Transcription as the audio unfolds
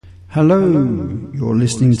Hello, you're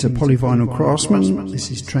listening to Polyvinyl Craftsman. This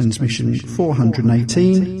is transmission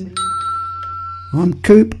 418. I'm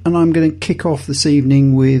Coop, and I'm going to kick off this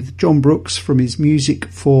evening with John Brooks from his Music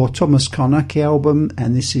for Thomas Carnacki album,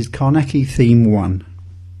 and this is Carnacki Theme 1.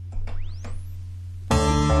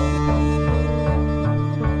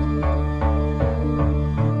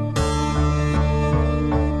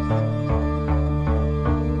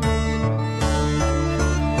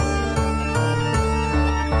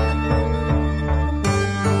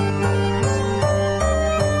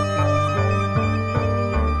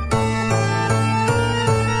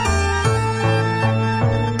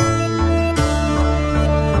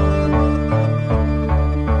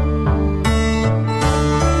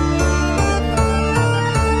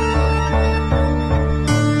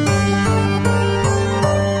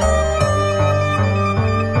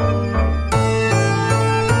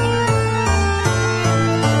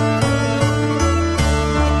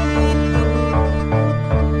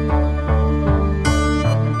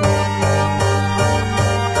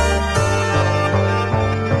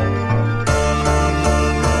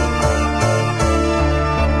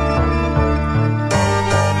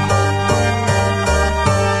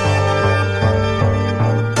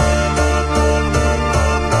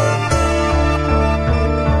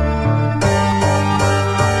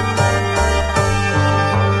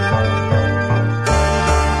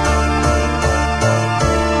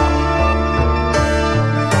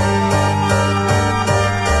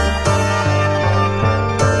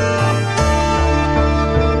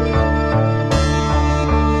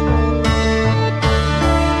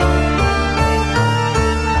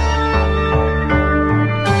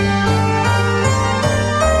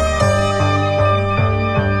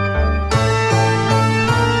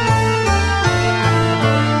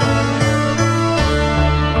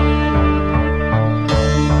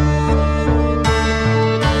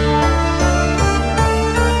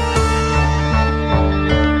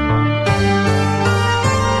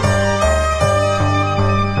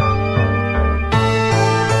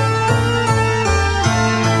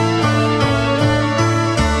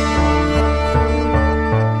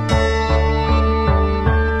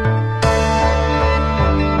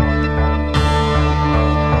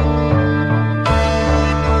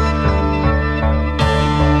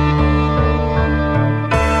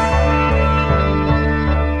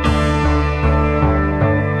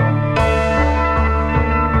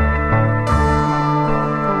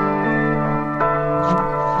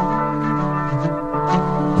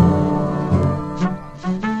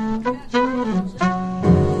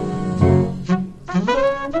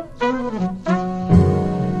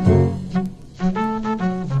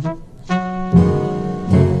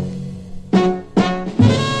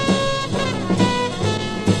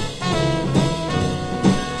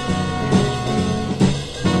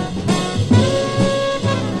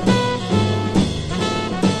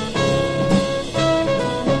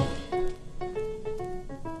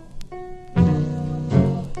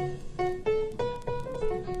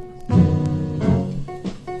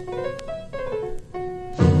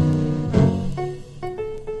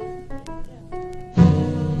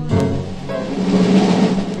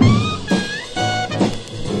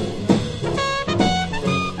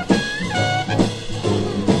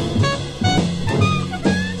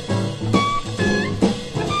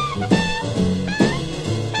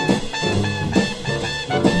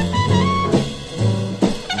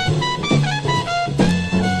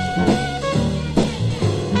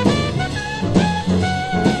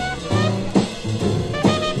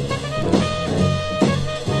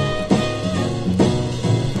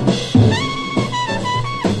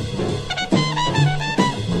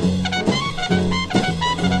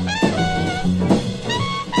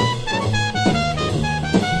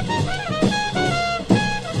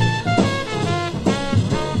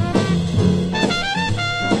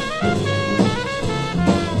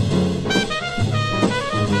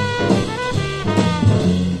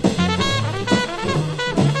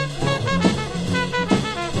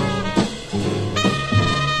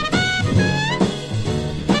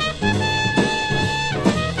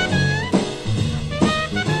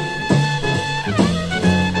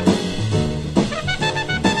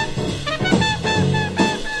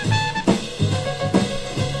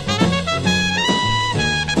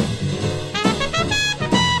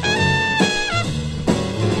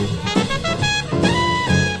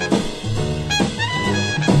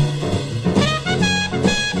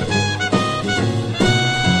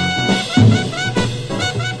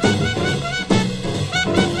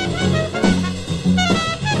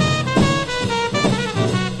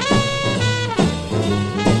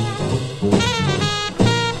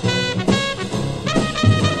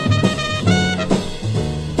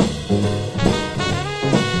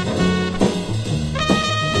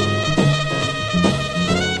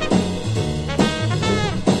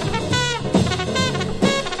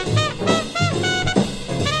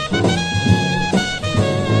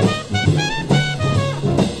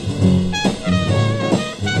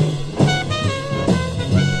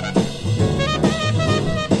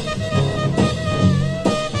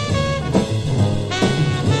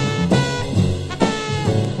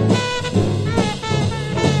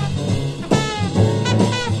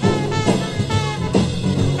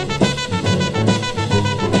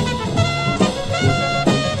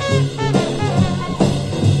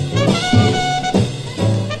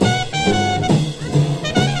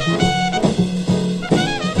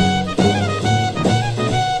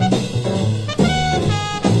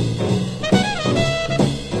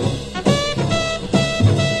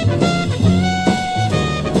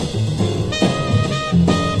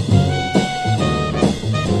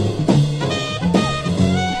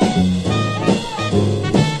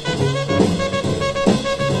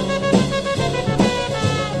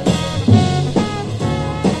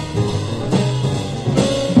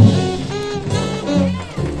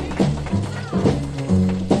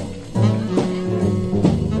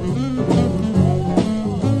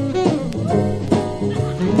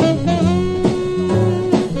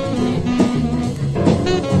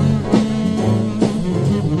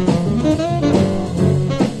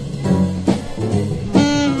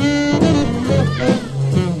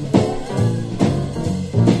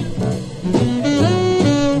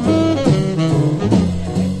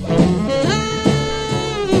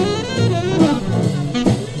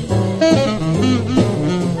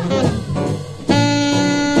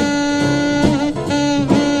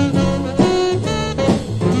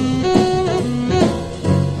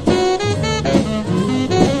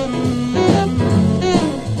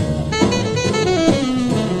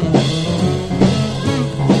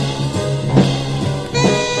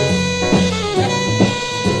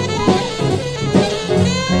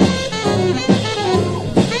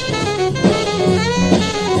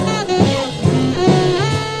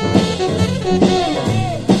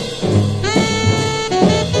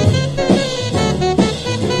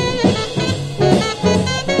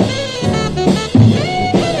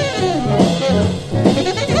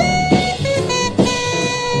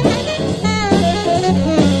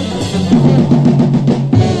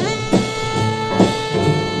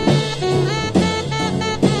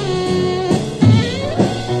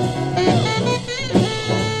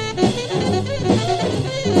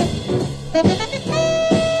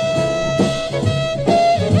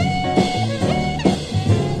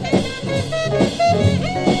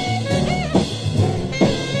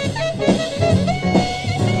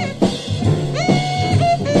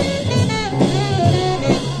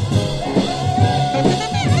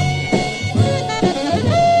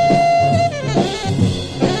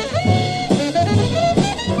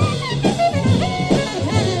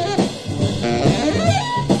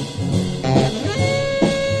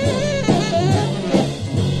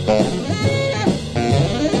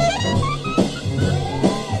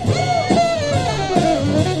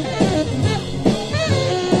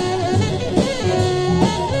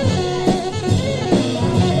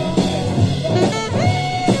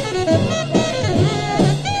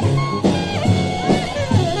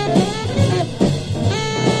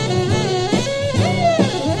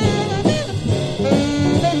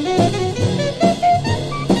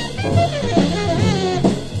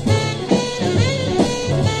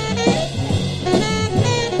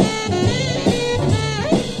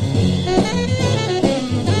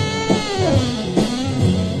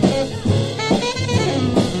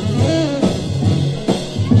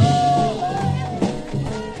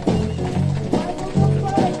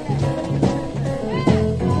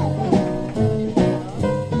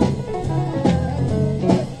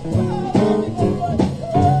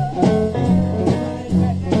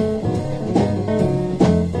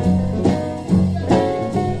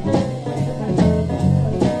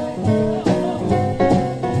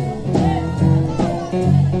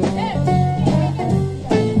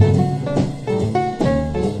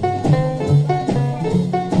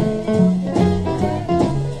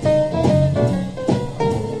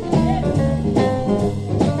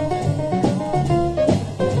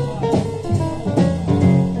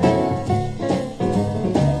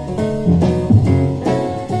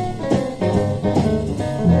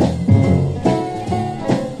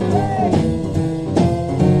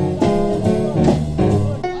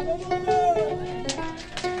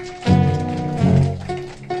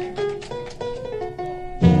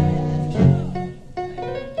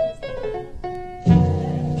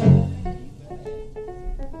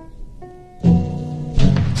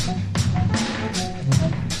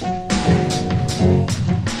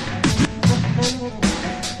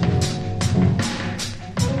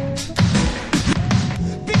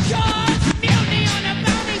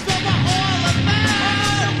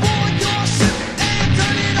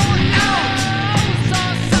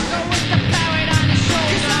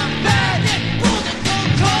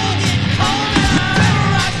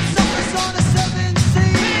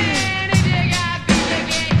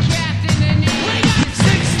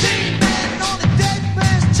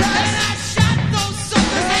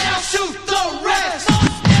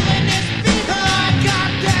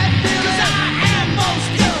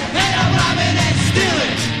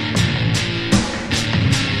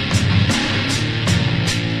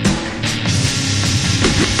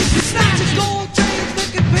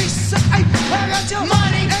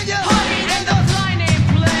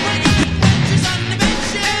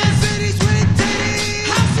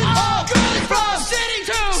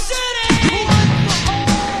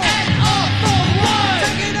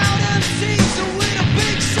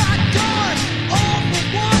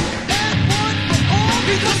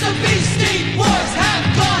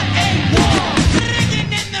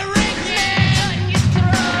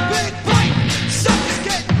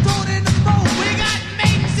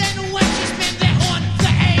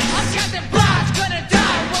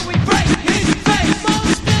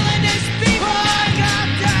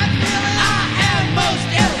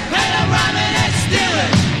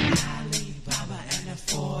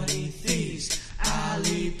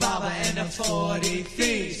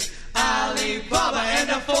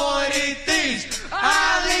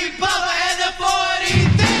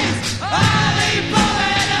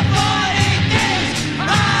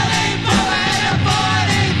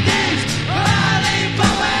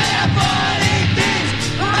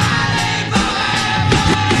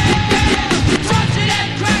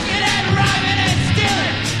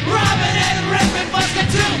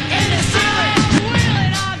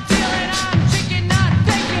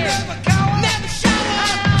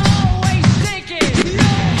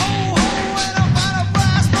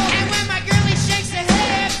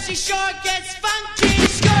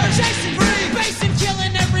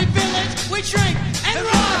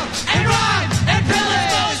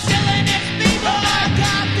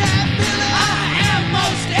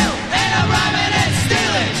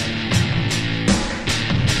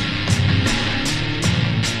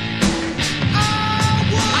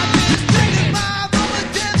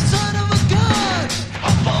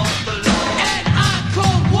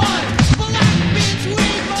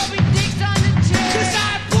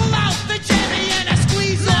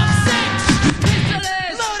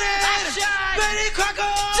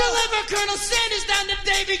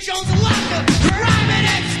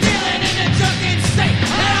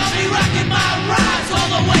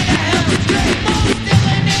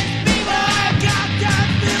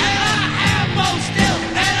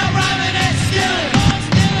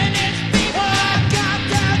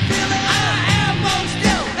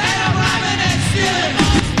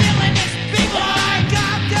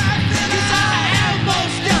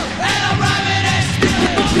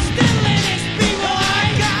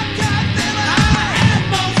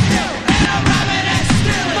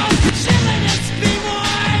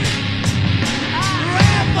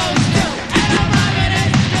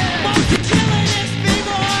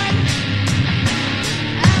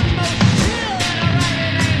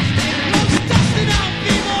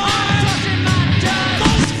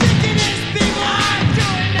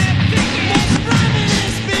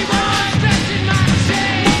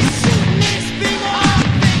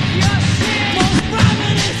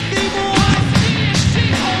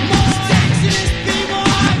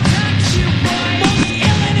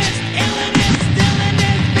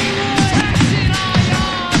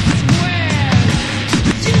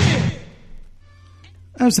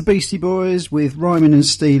 That was the Beastie Boys with Rhyming and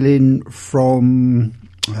Stealing from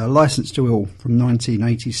Licence to Ill from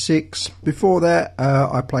 1986. Before that,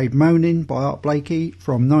 I played Moaning by Art Blakey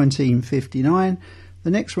from 1959.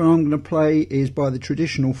 The next one I'm going to play is by the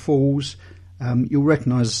Traditional Fools. You'll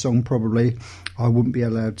recognise the song probably. I wouldn't be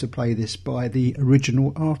allowed to play this by the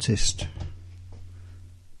original artist.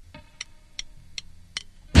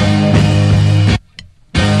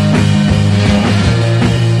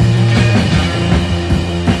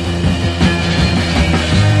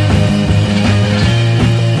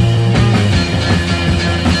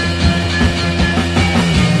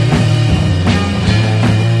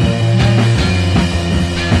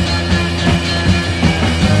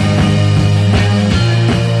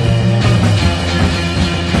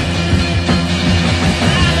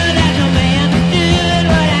 No man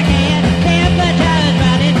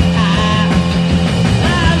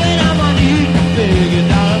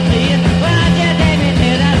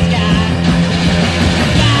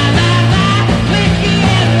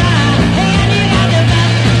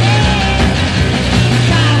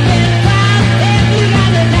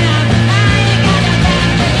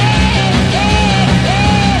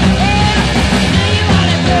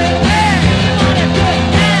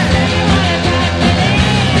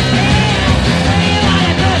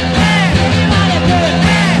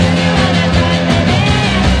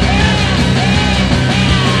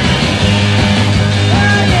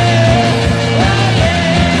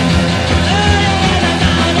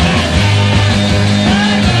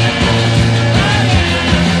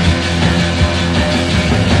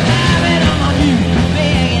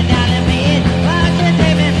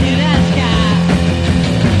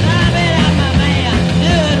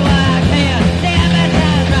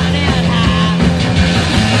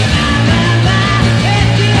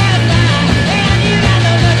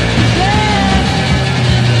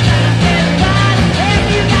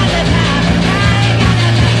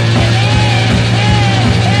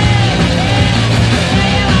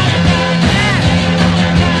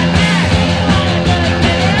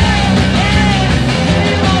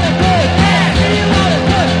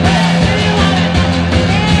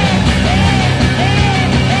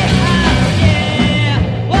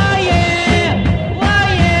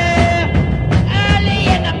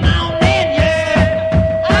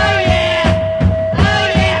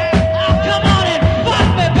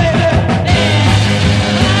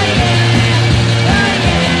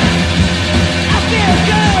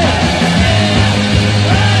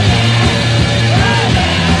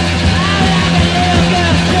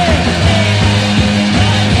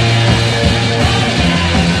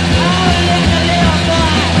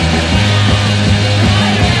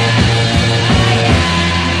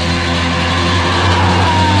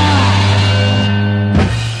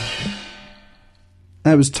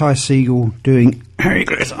That was Ty Segall doing Harry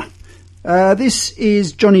Glitter. This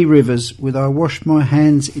is Johnny Rivers with I Wash My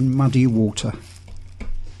Hands in Muddy Water.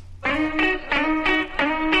 I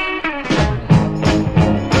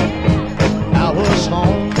was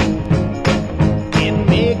home in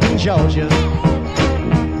Macon, Georgia,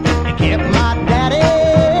 and kept my daddy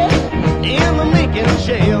in the Macon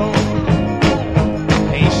jail.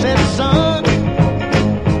 He said, son,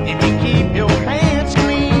 if you keep your hands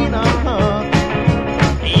clean,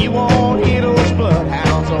 you won't hear those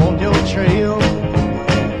bloodhounds on your trail.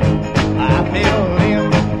 I fell in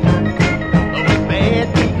with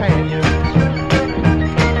bad companions,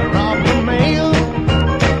 robbed the mail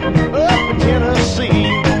up in Tennessee,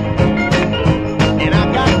 and I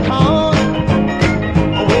got caught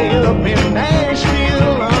way up in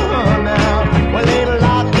Nashville. Now, well, they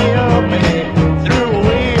locked me up and they threw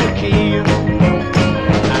away the key. I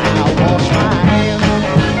washed my hands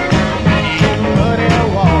in muddy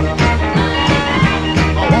water.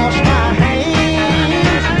 I washed my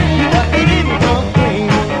hands, but they didn't come clean.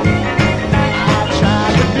 I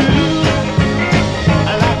tried to do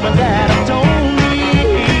like my daddy told me.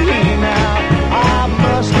 Now I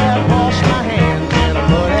must have washed my hands in a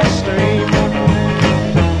muddy stream.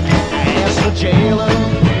 I asked the jailer,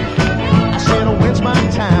 I said, when's my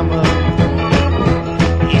time up?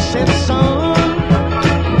 He said, son,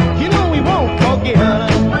 you know we won't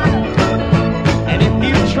forget. And if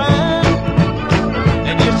you try,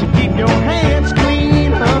 and just to keep your hands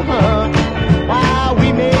clean, why,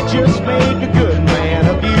 we may just make a good man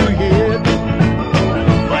of you here.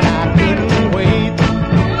 But I didn't wait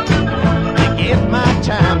to get my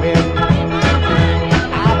time in.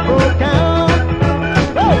 I broke out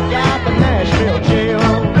the Nashville jail.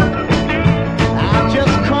 I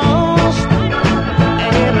just crossed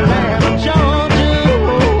Atlanta, Georgia,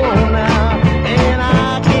 now, and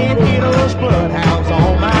I can't hear those bloodhounds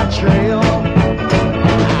on my trail.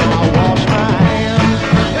 I wash my hands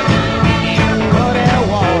in muddy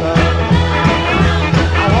water.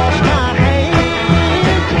 I wash my hands,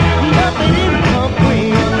 but they didn't come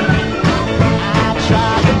clean. I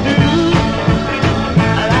tried to do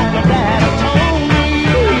like my daddy told me.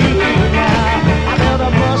 Now I never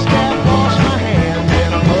must have washed my hands in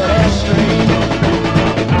a muddy stream.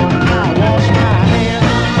 I wash my hands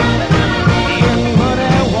in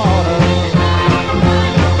muddy water.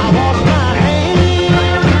 I wash my hands,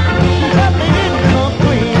 but they didn't come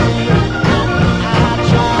clean. I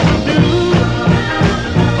tried to do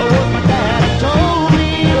what my daddy told me.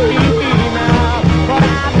 Now, but I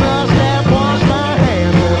must have washed my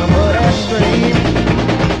hands in a muddy stream.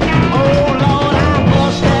 Oh Lord, I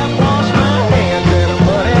must have washed my hands in a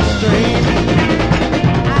muddy stream.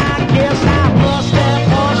 I guess I must have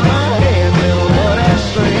washed my hands in a muddy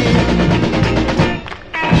stream.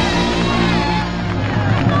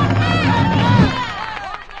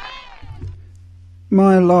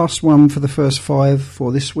 My last one for the first 5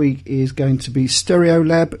 for this week is going to be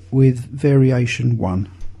Stereolab with Variation 1.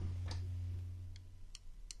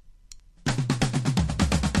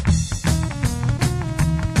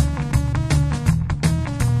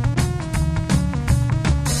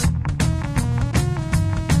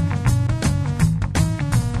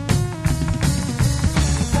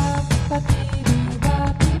 Ba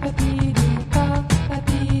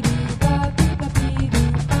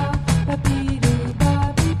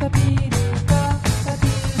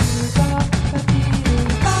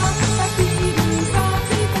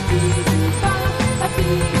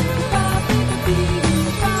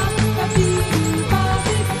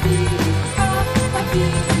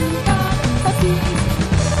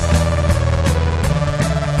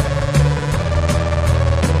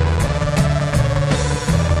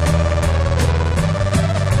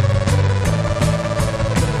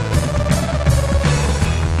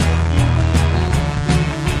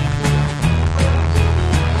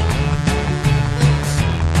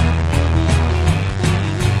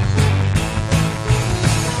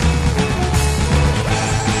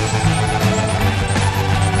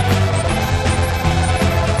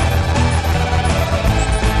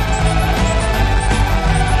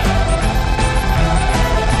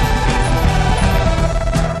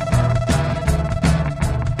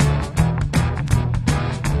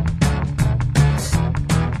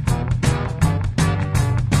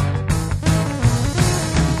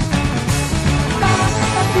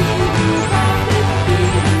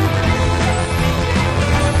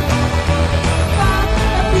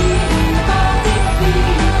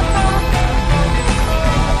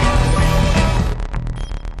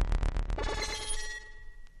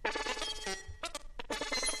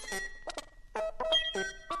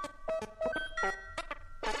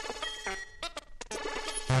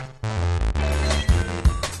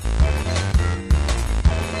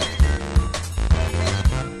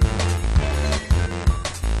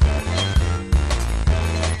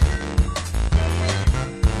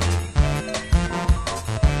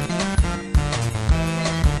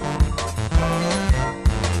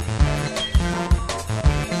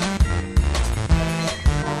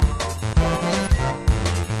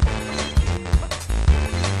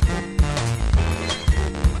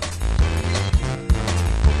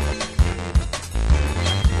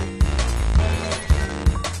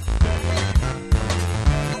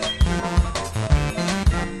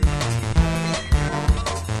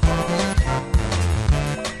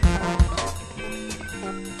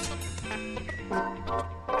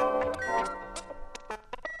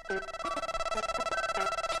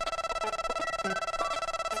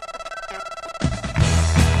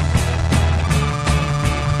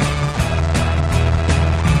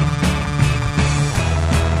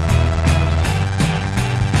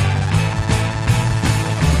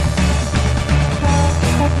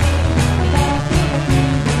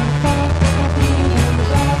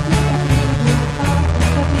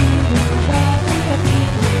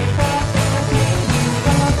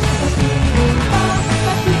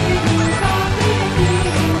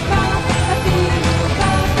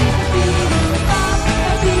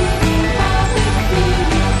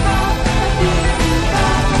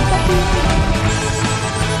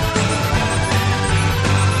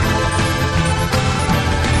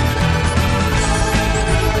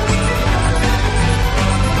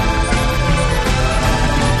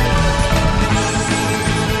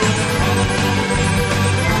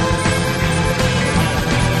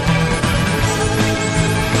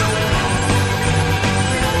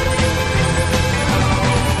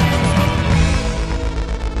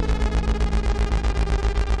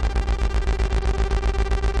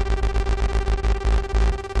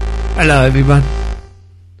Hello everyone.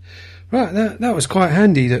 Right, that was quite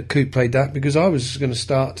handy that Coop played that, because I was going to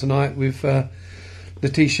start tonight with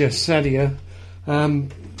Letitia Sadia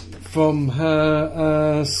from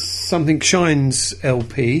her Something Shines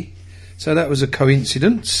LP. So that was a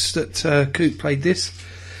coincidence that Coop played this.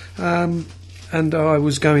 And I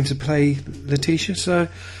was going to play Letitia, so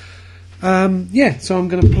so I'm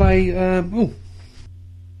going to play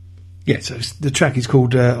so the track is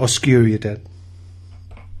called Oscuria Dad.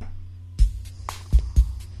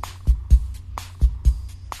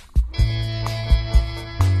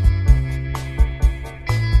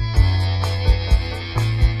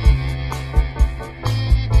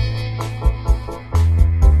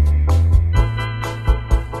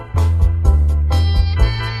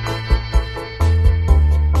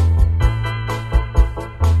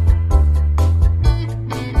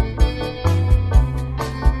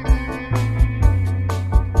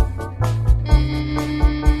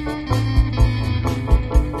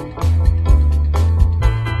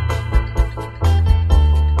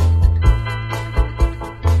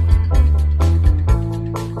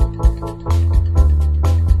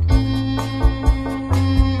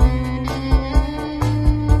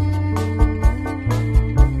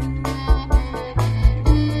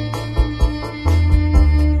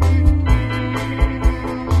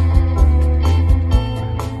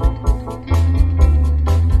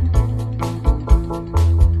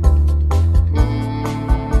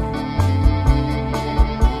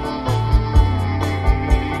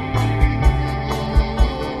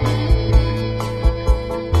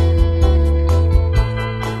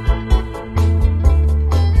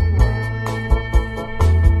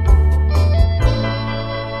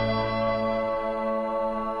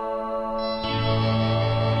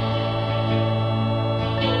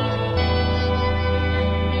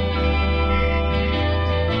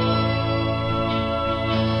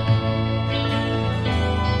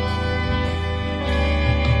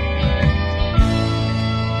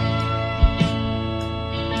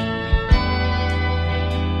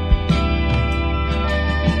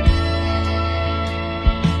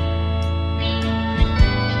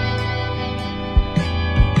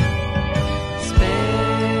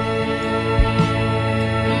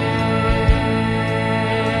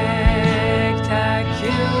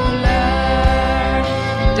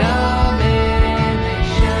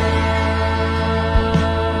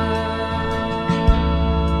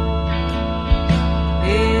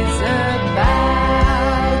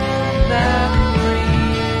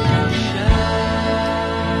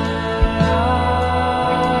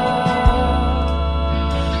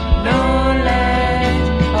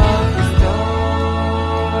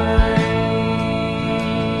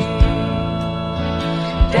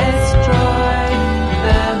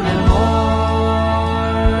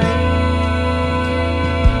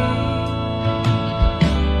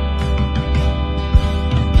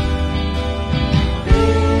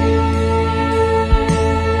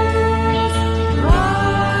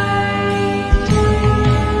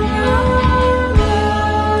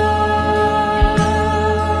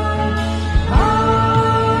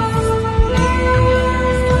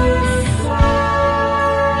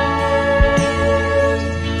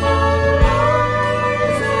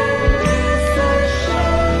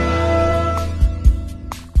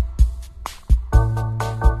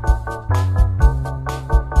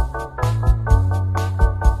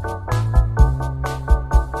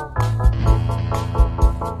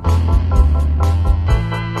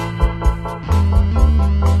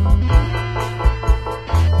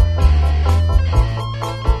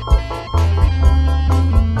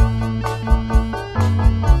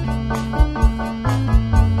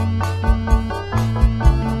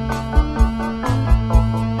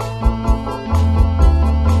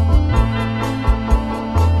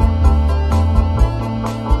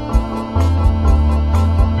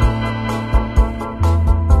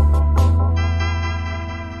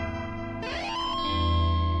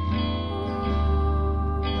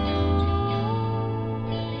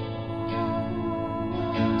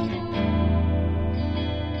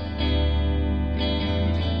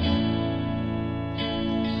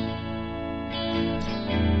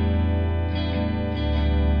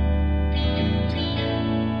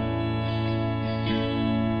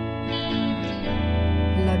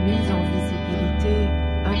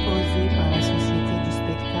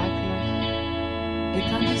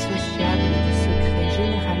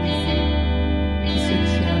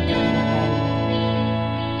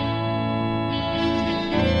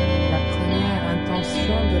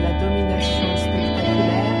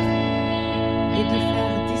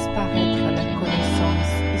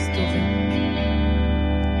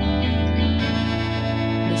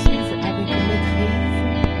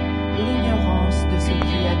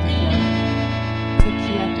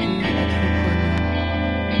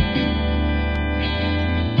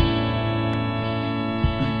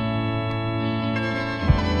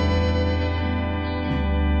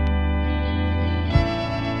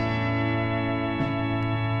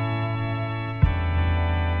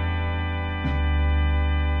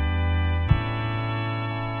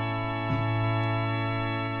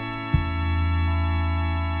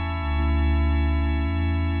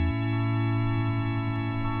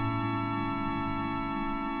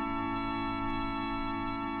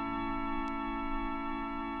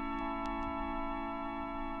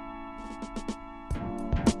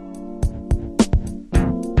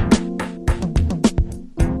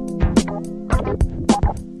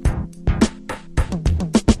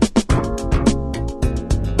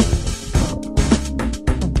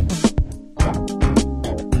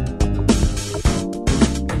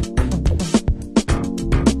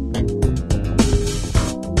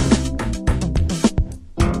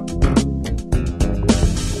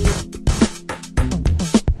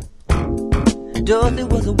 Dorothy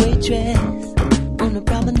was a waitress on the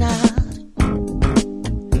promenade.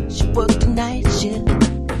 She worked a night shift.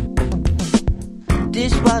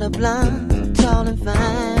 Dishwater blonde, tall and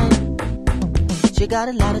fine. She got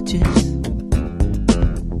a lot of tips.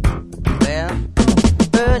 Well,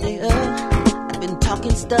 earlier I've been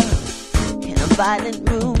talking stuff in a violent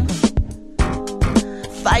room,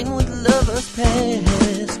 fighting with lovers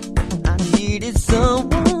past. I needed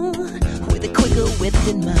someone with a quicker wit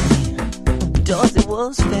than mine. Dorothy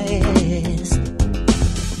was fast.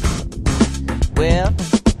 Well,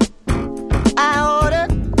 I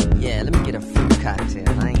ordered, let me get a fruit cocktail.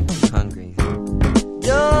 I ain't too hungry.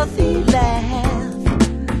 Dorothy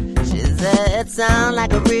laughed. She said, sound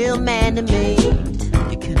like a real man to me.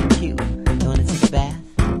 You're kinda cute. You wanna take a bath?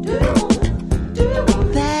 Do you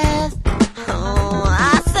want bath? Oh,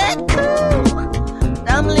 I said cool.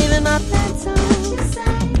 I'm leaving my pants on.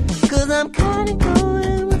 Cause I'm kinda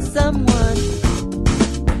going with someone.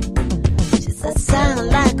 She said, sound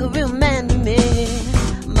like a real man to me.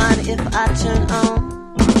 Mind if I turn on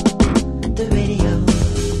the radio?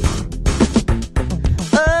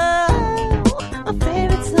 Oh, my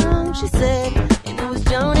favorite song, she said, and it was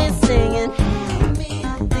Joni singing. Help me, I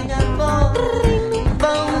think I fall.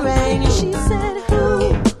 Phone rang and she said,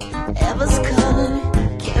 whoever's calling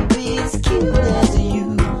can't be as cute as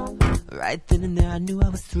you. Right then and there I knew I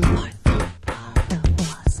was through. My part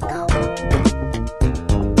was gone.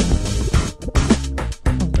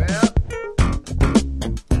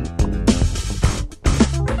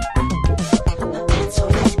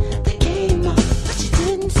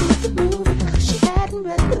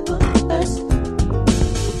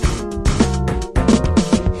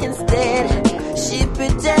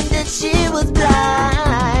 She was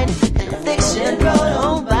blind, and fiction brought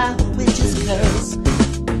home by a witch's curse.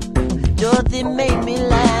 Dorothy made me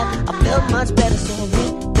laugh. I felt much better, so I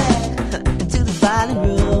went back into the violent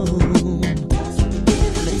room.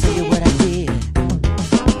 Let me tell you what I did.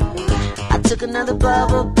 I took another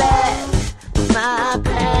bubble bath with my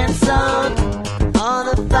pants on. All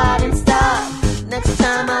the fighting stopped. Next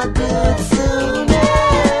time I'll do it sooner.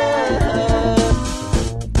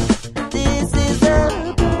 This is a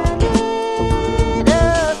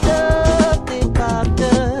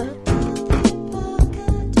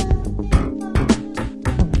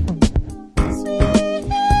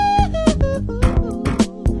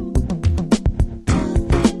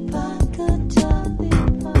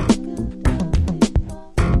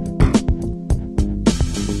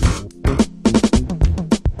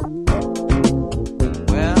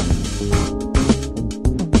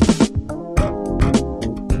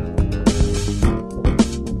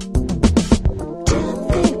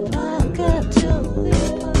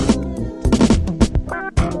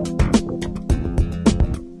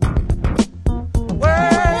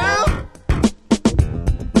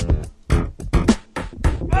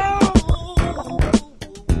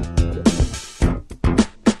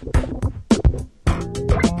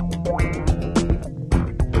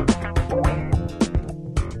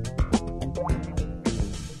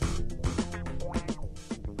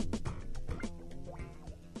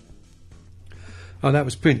Oh, that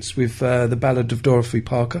was Prince with the Ballad of Dorothy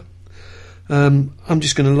Parker. I'm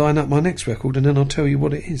just going to line up my next record and then I'll tell you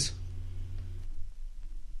what it is.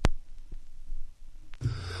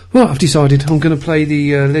 Well, I've decided I'm going to play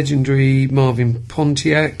the legendary Marvin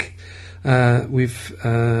Pontiac with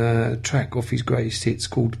a track off his greatest hits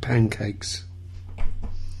called Pancakes.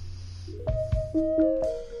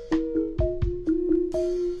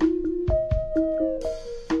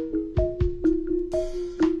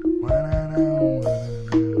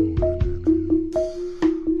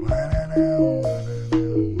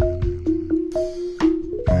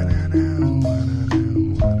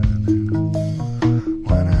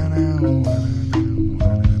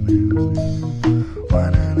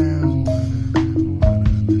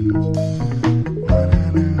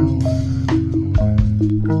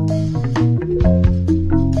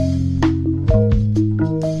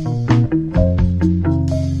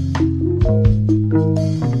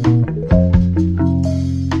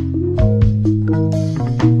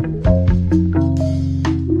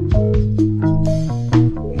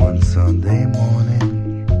 Sunday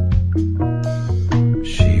morning,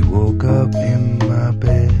 she woke up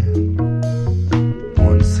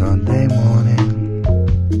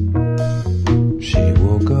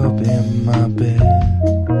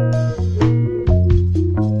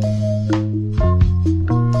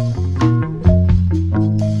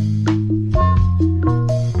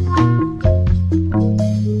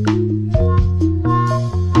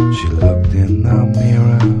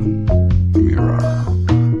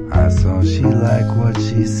what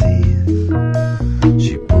she sees.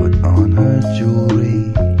 She put on her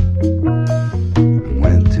jewelry and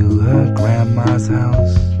went to her grandma's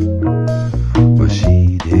house, but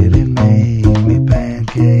she didn't make me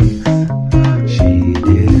pancakes. She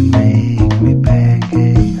didn't make me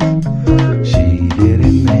pancakes. She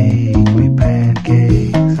didn't make me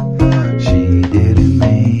pancakes. She didn't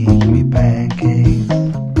make me pancakes.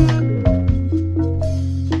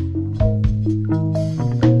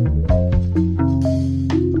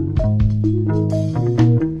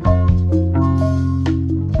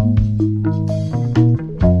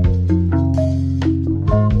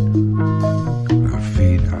 Her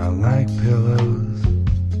feet are like pillows.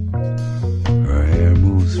 Her hair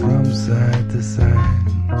moves from side to side.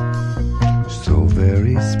 So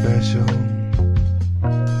very special.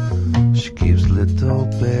 She keeps little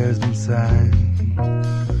bears inside.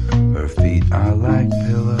 Her feet are like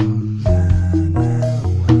pillows.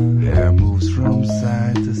 Hair moves from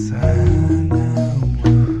side to side.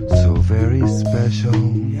 So very special.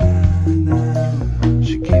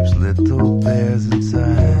 She keeps little bears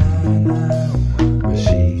inside. But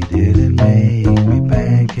she didn't make me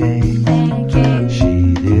pancakes.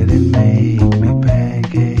 She didn't make me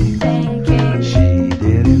pancakes. She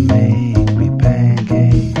didn't make me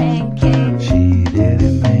pancakes. She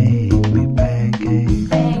didn't make me pancakes.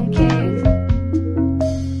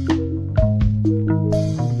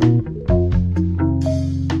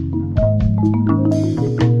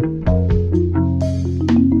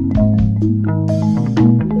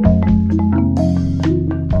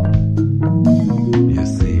 You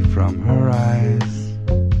see from her eyes,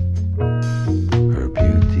 her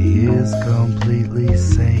beauty is completely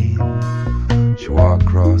sane. She walked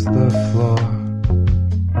across the floor.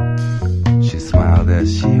 She smiled as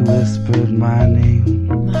she whispered my name.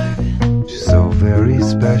 She's so very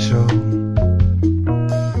special.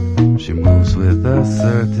 She moves with a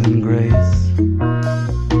certain grace.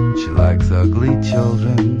 She likes ugly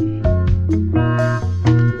children.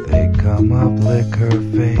 They come up, lick her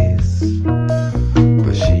face.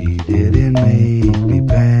 But she didn't make me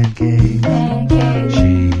pancakes.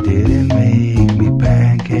 She didn't make me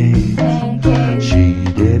pancakes. She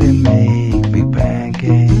didn't make me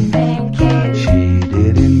pancakes. She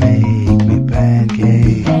didn't make me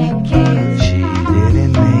pancakes. She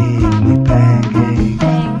didn't make me pancakes.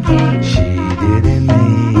 She didn't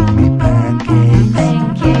make me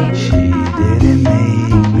pancakes. She didn't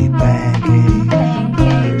make me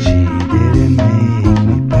pancakes. She didn't make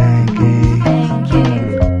me pancakes.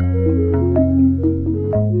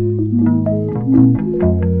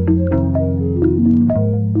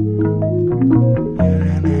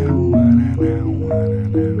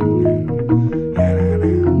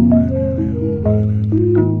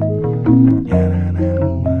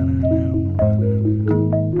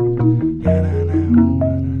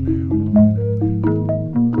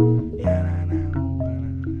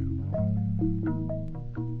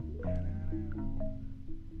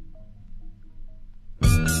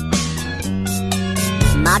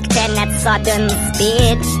 Mach 10 at sudden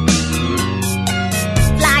speed,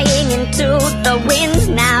 flying into the wind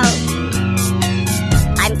now.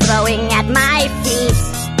 I'm throwing at my feet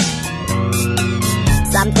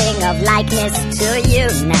something of likeness to you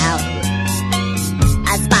now.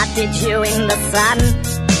 I spotted you in the sun.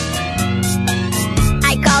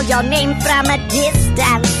 I called your name from a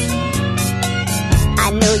distance. I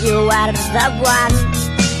knew you were the one.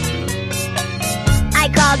 I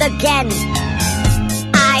called again.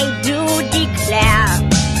 I do declare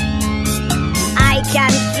I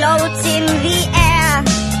can float in the air,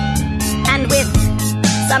 and with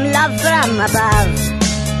some love from above,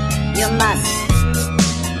 you must.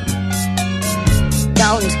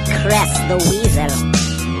 Don't crest the weasel,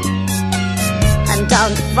 and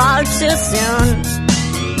don't fall too soon.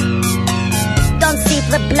 Don't steep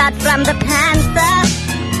the blood from the panther.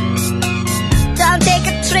 Don't take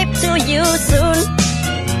a trip too soon.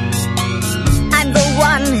 I'm the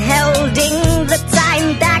one holding the time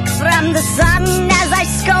back from the sun as I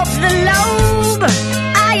scope the lobe.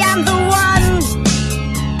 I am the one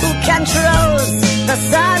who controls the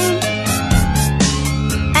sun,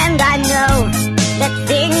 and I know that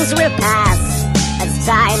things will pass as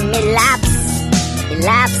time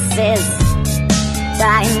elapses.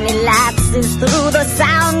 Time elapses through the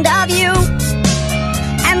sound of you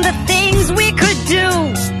and the things we could do.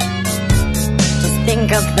 Just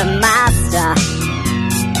think of the master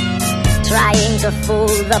trying to fool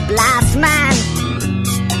the blast man.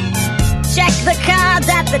 Check the cards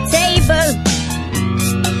at the table.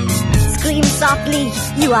 Scream softly,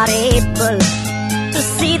 you are able to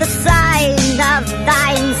see the sign of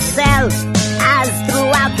thine self as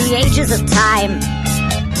throughout the ages of time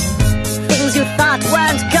things you thought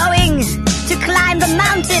weren't going to climb the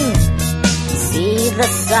mountain. See the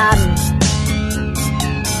sun,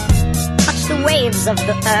 touch the waves of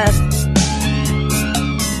the earth,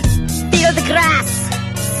 feel the grass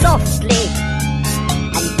softly,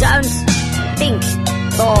 and don't think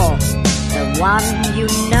for the one you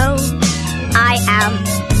know. I am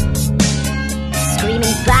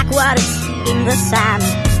screaming backwards in the sand.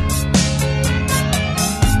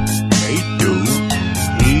 Hey dude,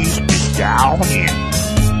 he's the stallion.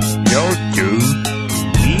 Yo dude,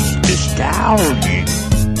 he's the stallion.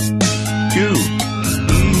 Dude,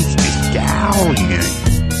 he's the stallion.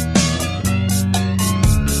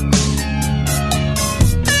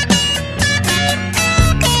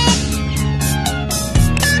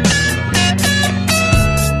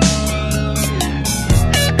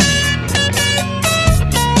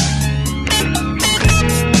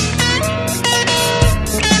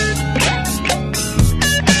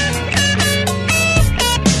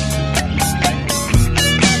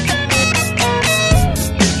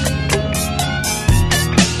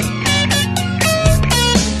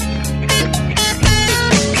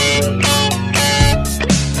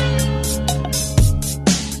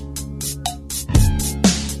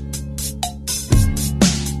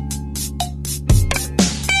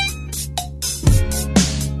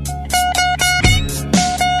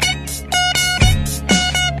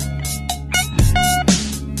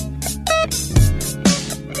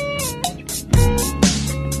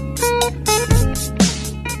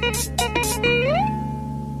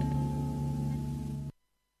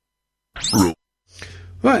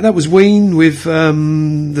 Right, that was Ween with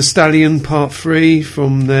The Stallion Part 3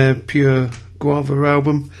 from their Pure Guava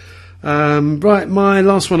album. Right, my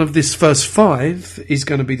last one of this first 5 is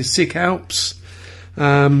going to be the Sick Alps.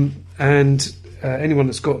 And anyone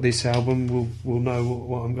that's got this album will know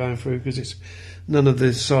what I'm going through, because it's none of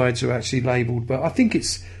the sides are actually labelled. But I think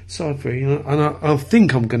it's side 3, and I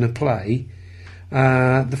think I'm going to play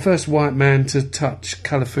the first white man to touch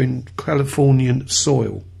Californian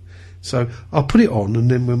soil. So I'll put it on, and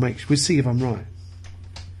then we'll see if I'm right.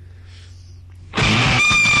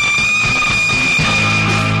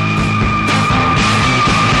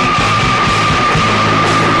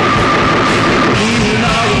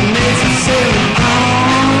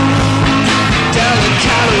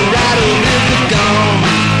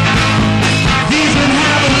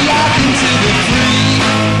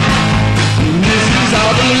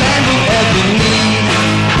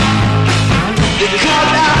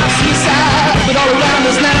 But all around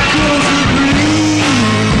us now cools the breeze.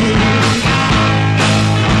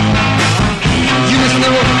 You just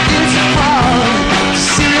know it's hard to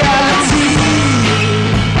see reality.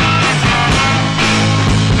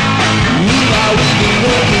 Meanwhile we've been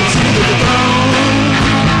working to the bone.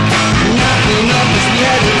 Nothing up is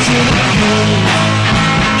headed to the moon.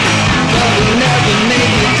 But we'll never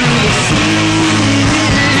make it through the seas.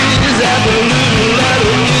 Every little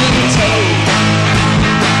letter getting told.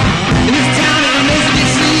 In this town it remains to be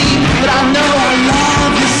seen, but I know I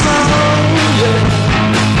love you so, yeah.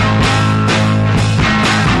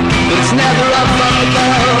 But it's never up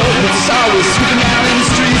above, it's always sweeping down in the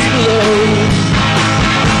streets below.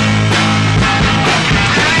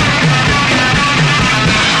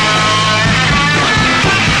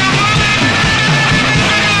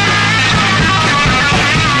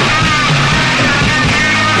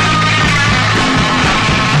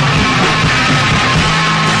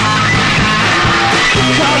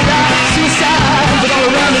 Called out suicide, but all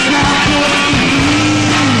around us now could be.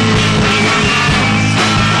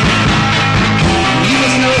 You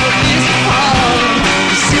must know it's hard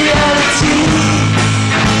to see reality.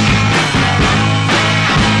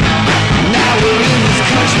 Now we're in this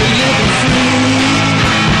country living free,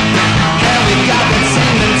 and we got that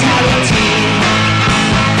same mentality.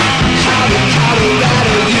 How the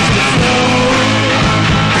Colorado used to flow.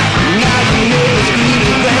 Now you know it's green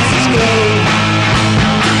and grasses grow.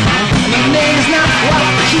 My name's not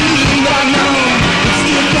Joaquin, but I know it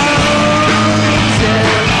still goes, yeah.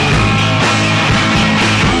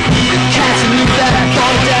 The cats who knew that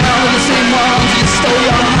fall down, the same ones that stole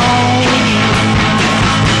your home.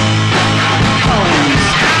 Homes.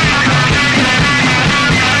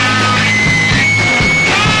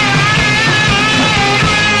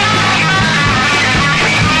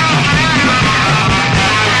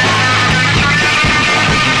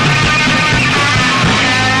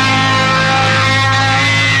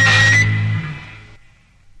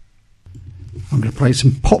 I'm going to play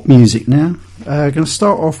some pop music now. Going to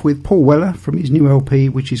start off with Paul Weller from his new LP,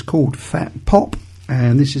 which is called Fat Pop,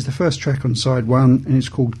 and this is the first track on side 1, and it's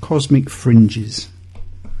called Cosmic Fringes.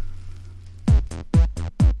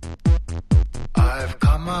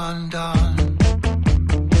 undone.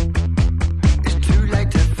 It's too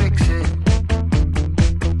late to fix it.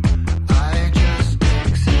 I just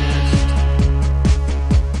exist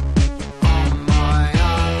on my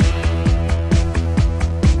own.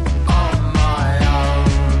 On my own.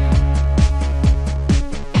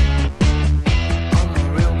 I'm a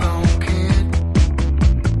real grown kid,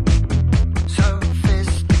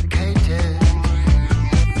 sophisticated.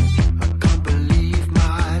 I can't believe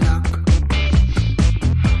my luck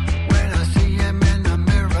when I see him in the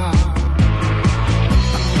mirror. I'm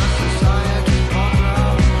a society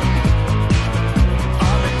problem.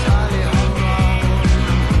 I'm entirely homegrown.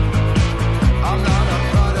 I'm not a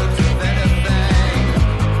product of anything.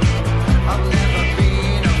 I've never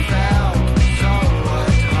been or felt so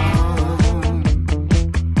at home.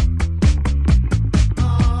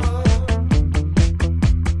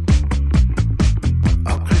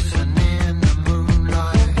 I'll glisten in the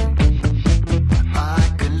moonlight. I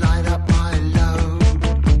can light up my load,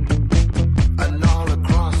 and all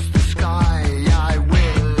across the sky I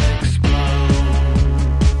will explode.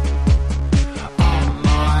 On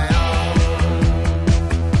my own.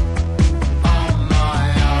 On my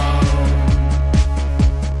own.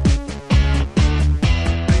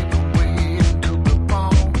 Paper weighing to the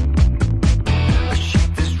bone. A sheep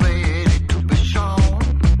that's ready to be shown.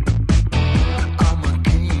 I'm a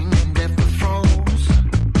king and never froze.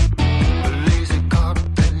 A lazy cock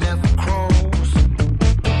that never crows.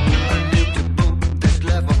 A little boot that's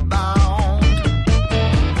leather bound.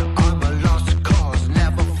 I'm a lost cause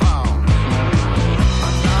never found.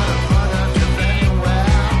 I'm not a product of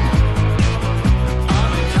anywhere.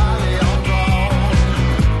 I'm entirely homegrown.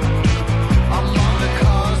 I'm on the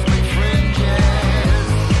cosmic fringes.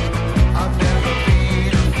 I've never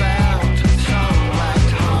been or felt so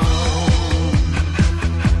at home.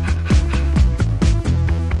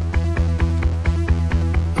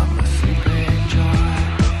 I'm a sleeping giant,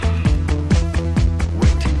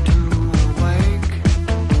 waiting to awake.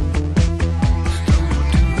 Stumble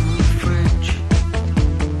to the fridge,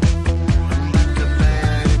 and back to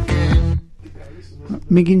bed again.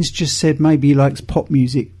 Miggins just said maybe he likes pop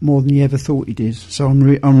music more than he ever thought he did. So I'm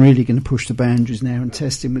really going to push the boundaries now and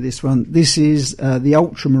test him with this one. This is the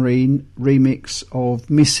Ultramarine remix of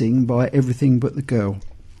Missing by Everything But the Girl.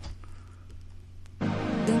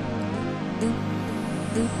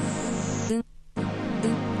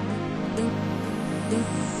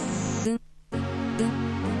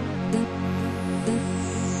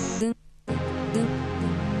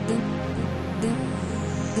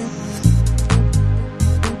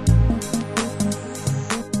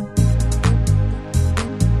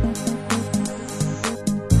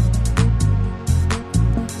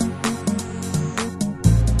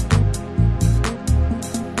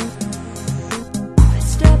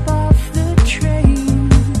 Step off the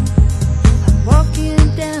train. I'm walking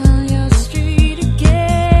down your street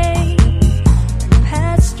again,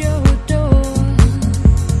 past your door,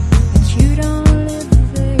 but you don't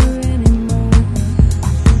live there anymore.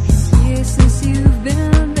 It's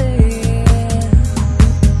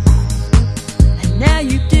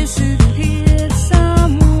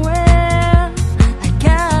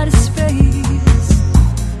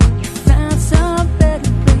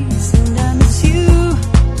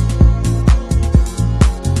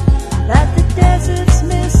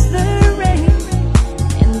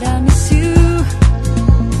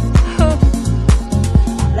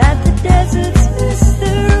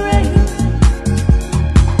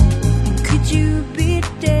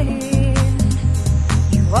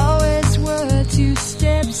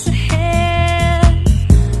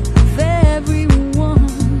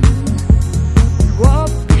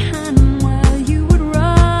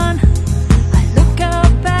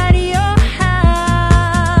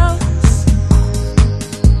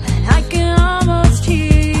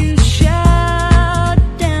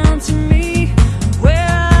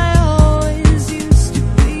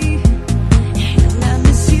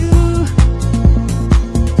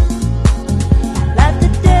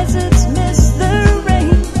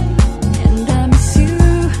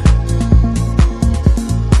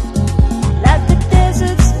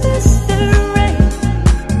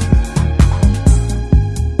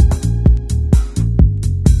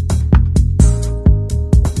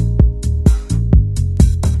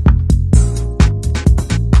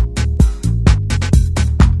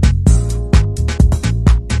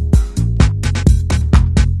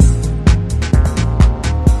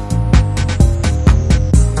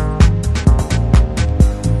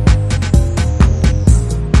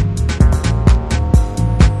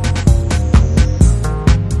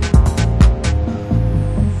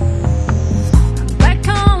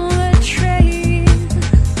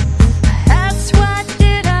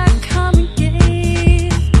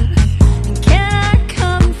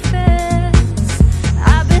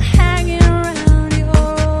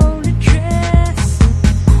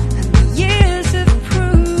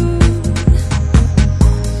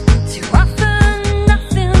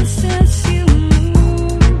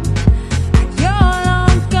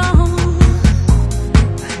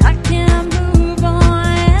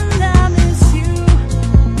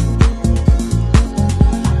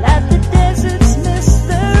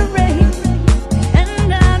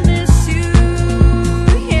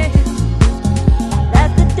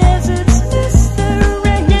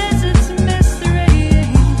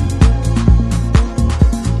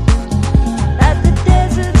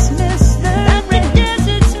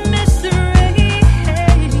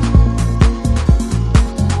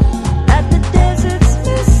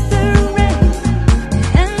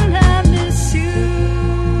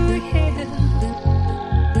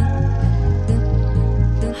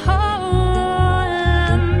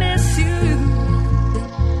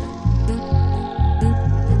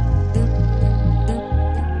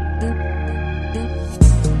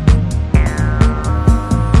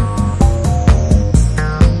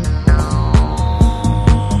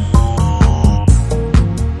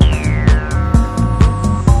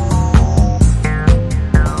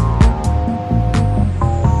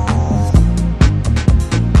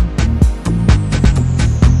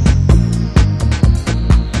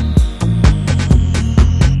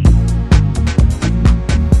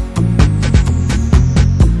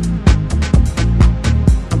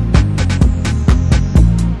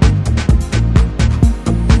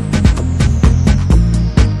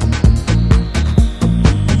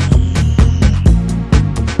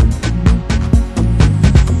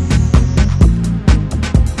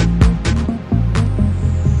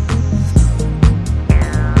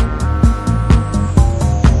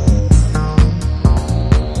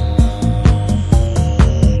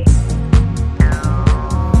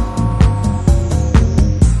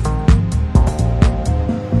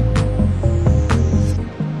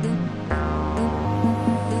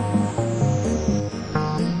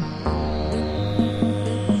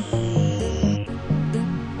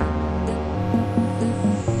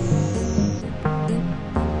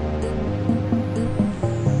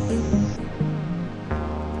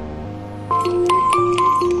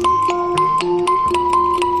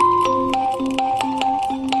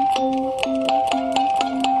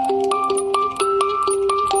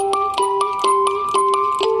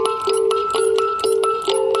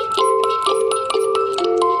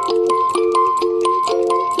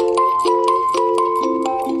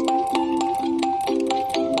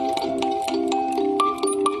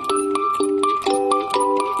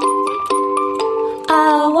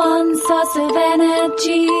one source of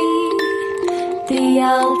energy, the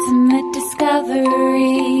ultimate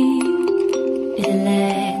discovery.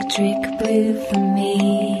 Electric blue for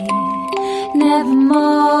me, never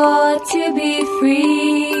more to be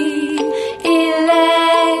free.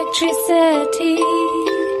 Electricity,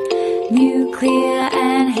 nuclear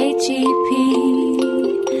and HEP,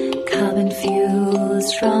 carbon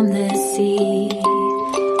fuels from the sea,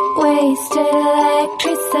 wasted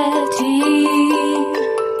electricity.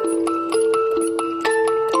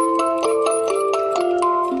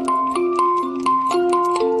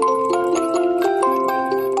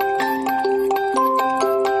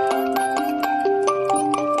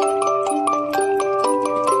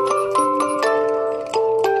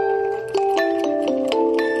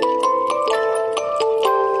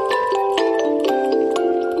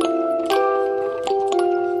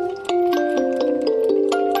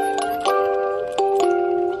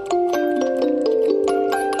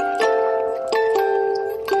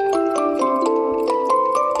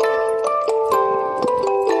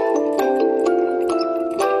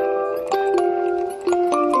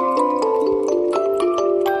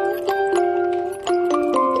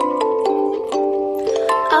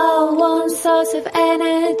 Source of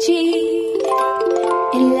energy,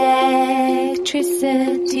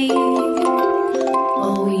 electricity,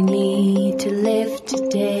 all we need to live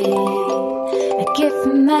today, a gift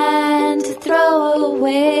for man to throw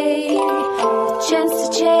away. The chance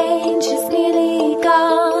to change is nearly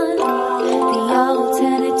gone, the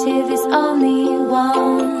alternative is only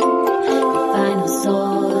one, the final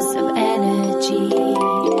source of energy,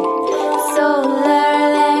 solar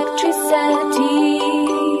electricity.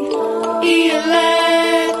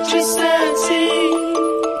 Electricity,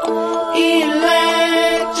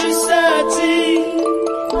 electricity,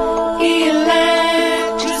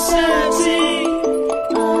 electricity,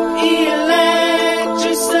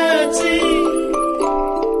 electricity.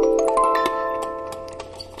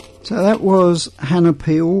 So that was Hannah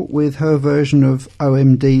Peel with her version of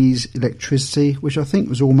OMD's Electricity, which I think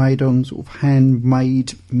was all made on sort of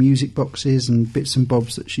handmade music boxes and bits and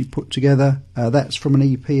bobs that she put together. That's from an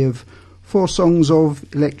EP of 4 songs of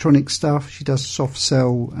electronic stuff. She does Soft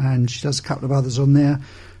Cell and she does a couple of others on there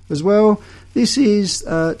as well. This is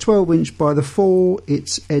 12 inch by the 4.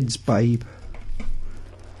 It's Ed's Babe.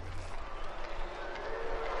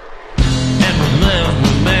 And we live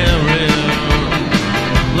with Mary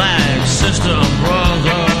like sister and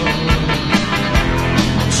brother,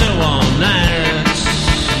 2 all nights,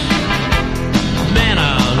 men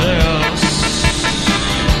are this,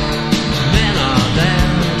 men are that.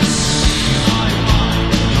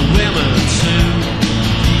 Women too.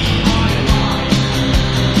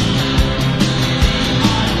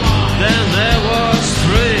 Then there was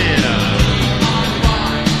 3.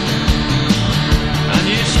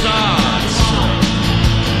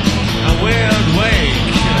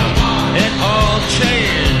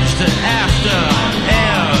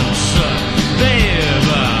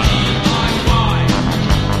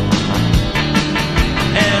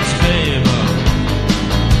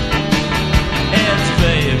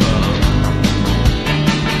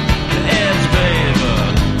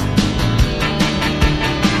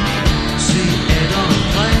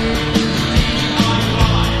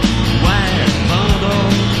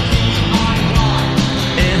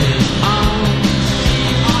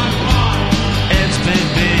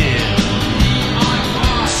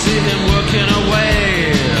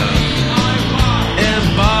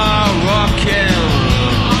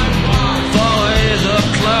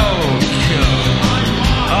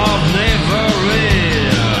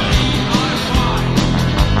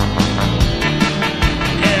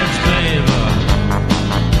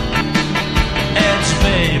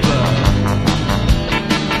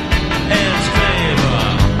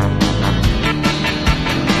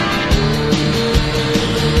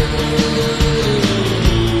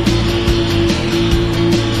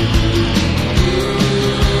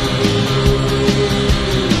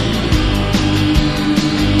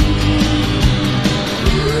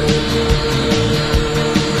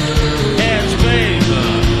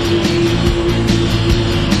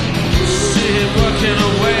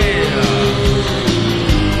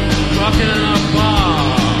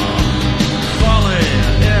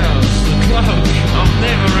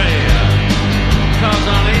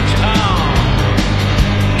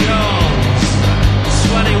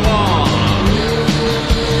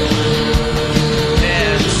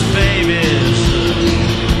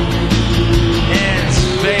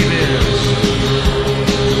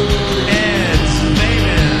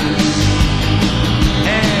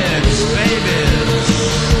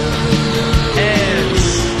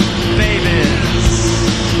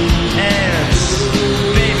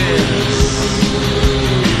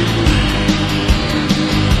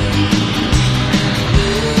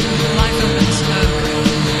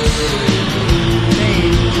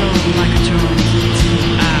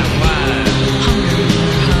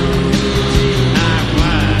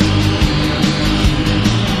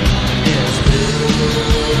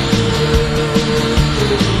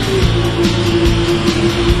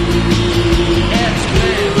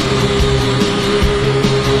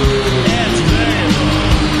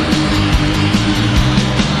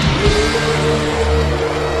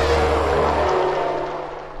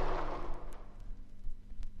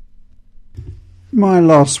 My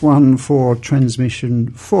last one for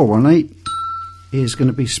Transmission 418 is going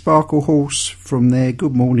to be Sparkle Horse from their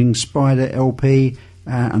Good Morning Spider LP,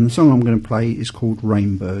 and the song I'm going to play is called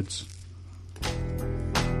Rainbirds.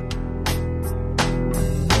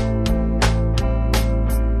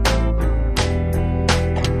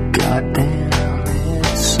 Goddamn,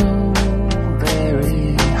 it's so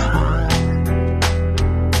very hot.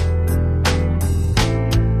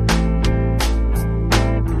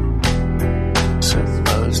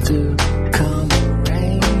 Supposed to come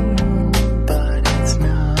rain, but it's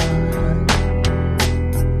not.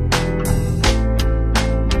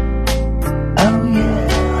 Oh yeah.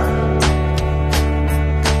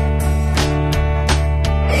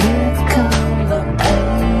 Here come the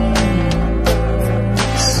pains.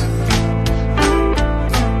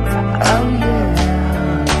 Oh yeah.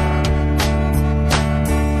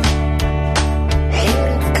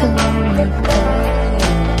 Here come the pains.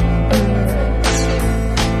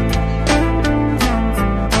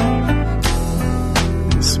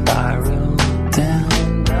 Spiral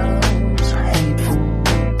down those hateful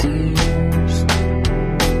tears.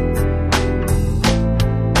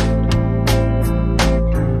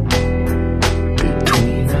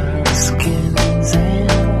 Between our skins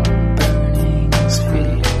and burning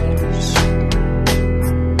spheres.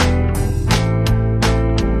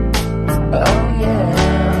 Oh yeah.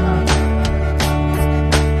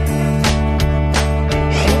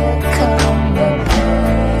 Here come the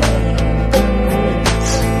pains.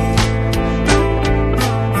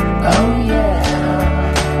 Oh yeah.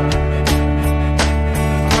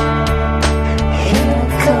 Here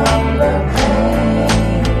come the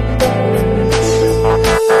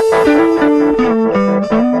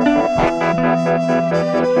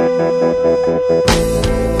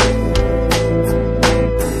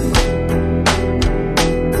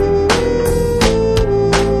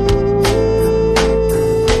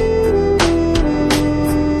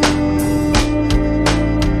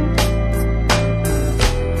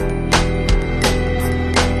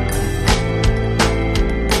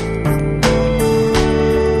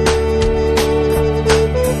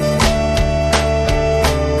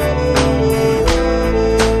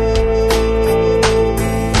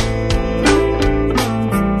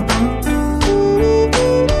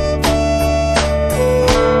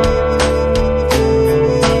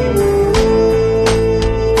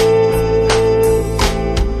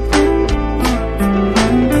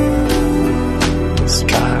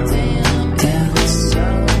spiraling down those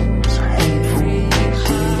hateful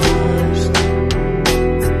tears.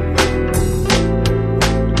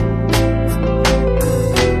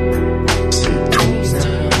 Between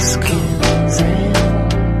our skins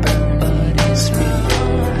and burning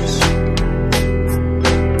spheres.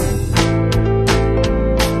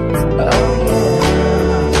 Oh yeah.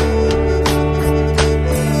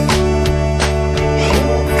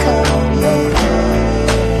 Here come the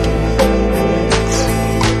pains.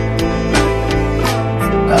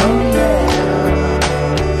 Oh yeah.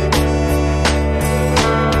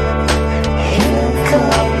 Here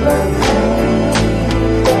come the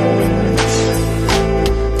pains. Oh yeah.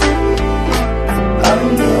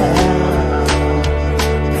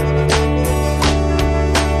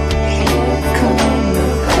 Here come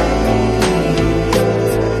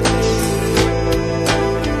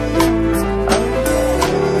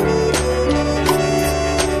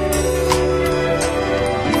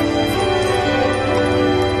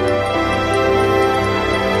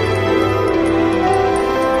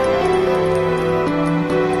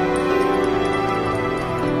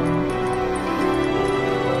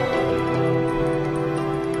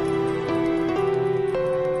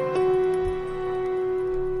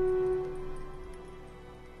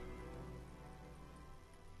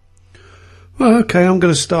Well, okay, I'm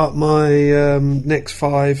going to start my next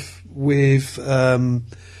five with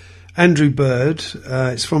Andrew Bird.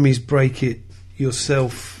 It's from his Break It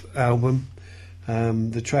Yourself album.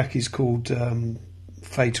 The track is called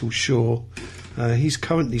Fatal Shore. He's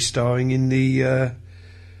currently starring in the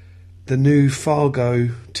new Fargo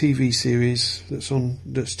TV series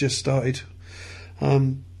that's just started.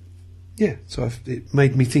 Yeah, so it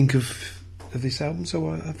made me think of this album, so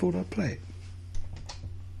I thought I'd play it.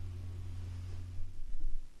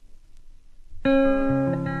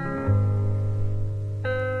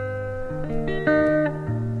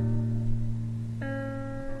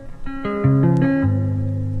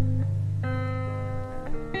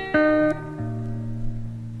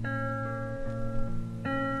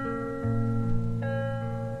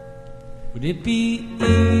 Would it be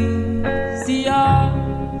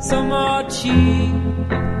easier, so much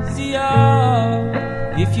easier,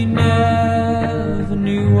 if you never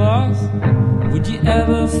knew us? Would would you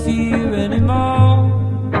ever fear anymore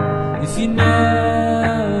if you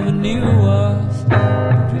never knew us?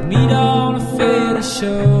 Would we meet on a theater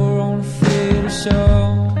show, on a theater show?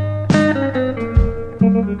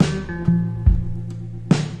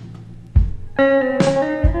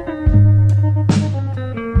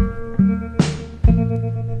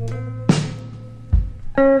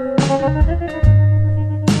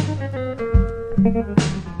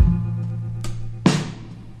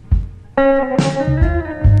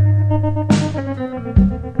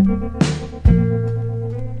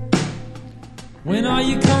 When are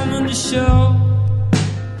you coming to show?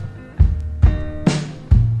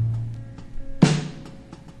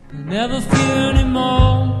 I never fear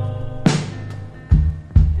anymore.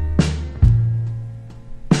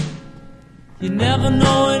 You never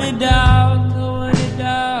know any doubt, know any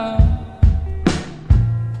doubt.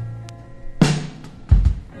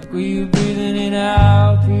 Like were you breathing it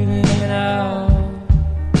out, breathing it out?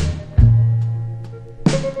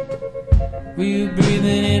 Were you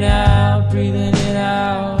breathing it out, breathing it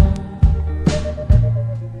out?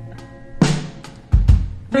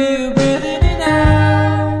 Were you breathing it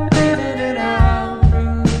out, breathing it out,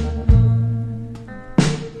 breathing it out?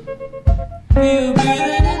 Were you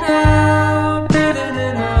breathing it out, breathing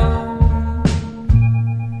it out?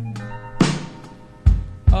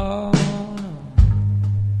 Oh no.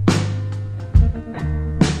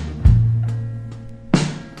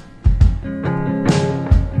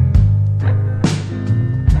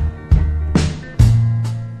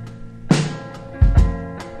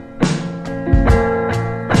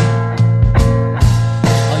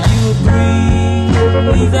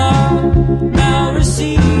 Now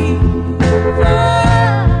receive.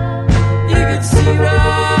 You can see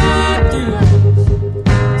right through us,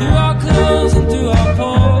 through our clothes and through our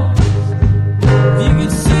pores. You can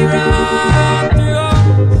see right through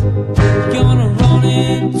us. You're gonna run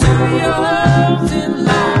into your homes and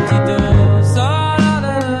lock your doors. Oh,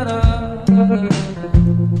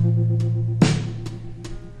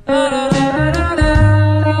 da, da, da, da, da, da,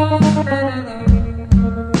 da, da, da, da.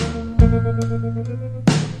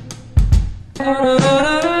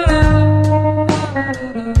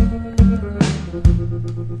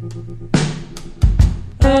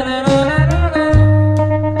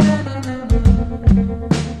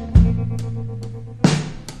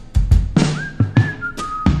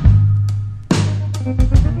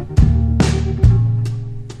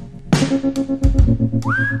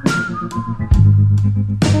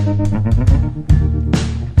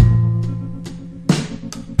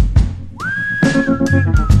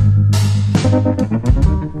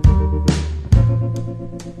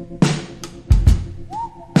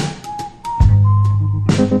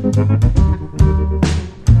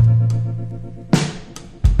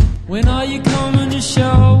 When are you coming to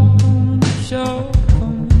show? Coming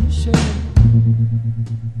to show.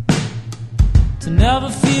 To never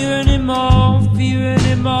fear anymore, fear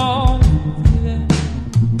anymore. Yeah.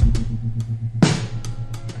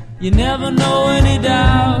 You never know any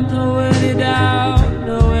doubt, know any doubt,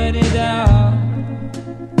 know any doubt.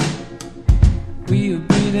 We are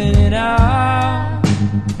breathing it out.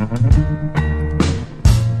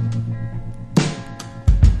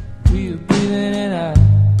 We are breathing it out.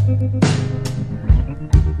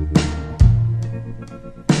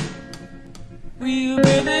 We are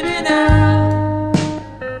breathing it out.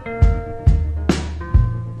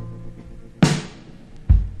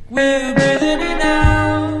 We're breathing it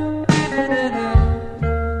out. Breathing it out.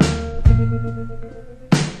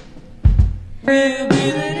 We're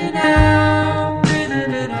breathing it out. Breathing it out.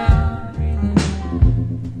 Breathing it out.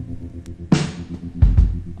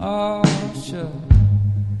 Oh, sure.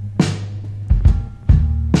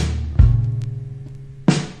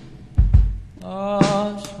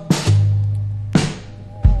 Oh, sure.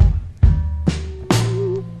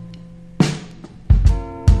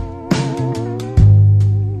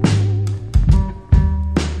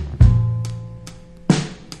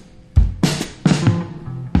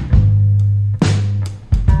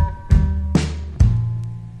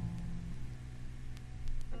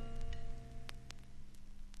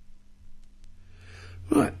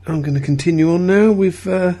 Right, I'm going to continue on now with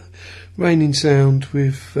Raining Sound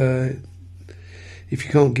with If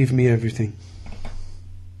You Can't Give Me Everything.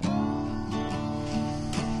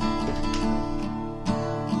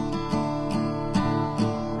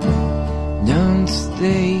 Don't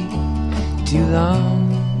stay too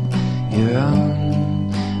long, you're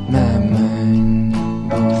on my mind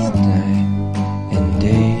both night and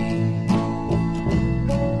day.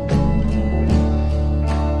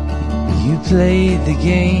 You played the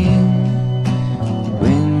game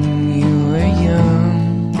when you were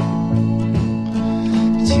young,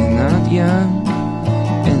 young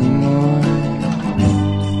anymore.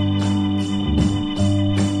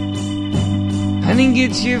 Honey,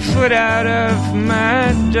 get your foot out of my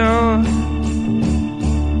door.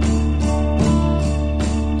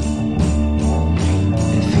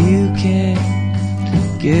 If you can't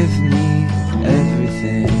give me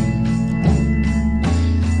everything,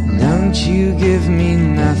 don't you give me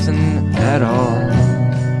nothing at all.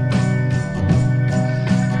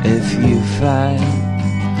 If you find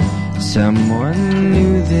someone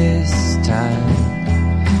new this time,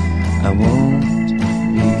 I won't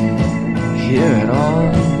be here at all.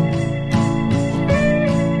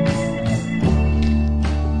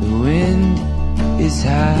 The wind is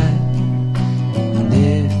high, and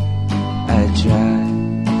if I try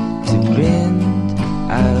to bend,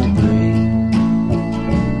 I'll break.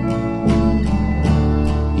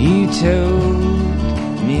 You told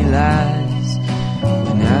me lies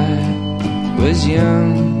when I was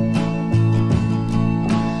young,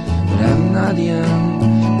 but I'm not young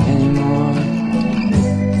anymore.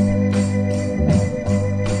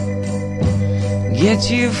 Get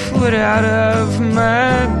your foot out of my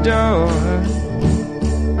door.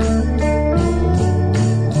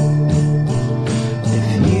 If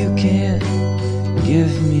you can't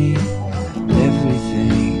give me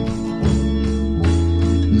everything,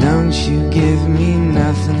 don't you give me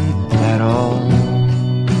nothing at all.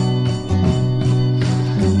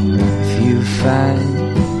 If you find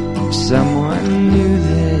someone new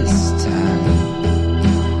this time,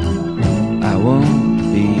 I won't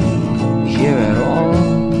be here at all.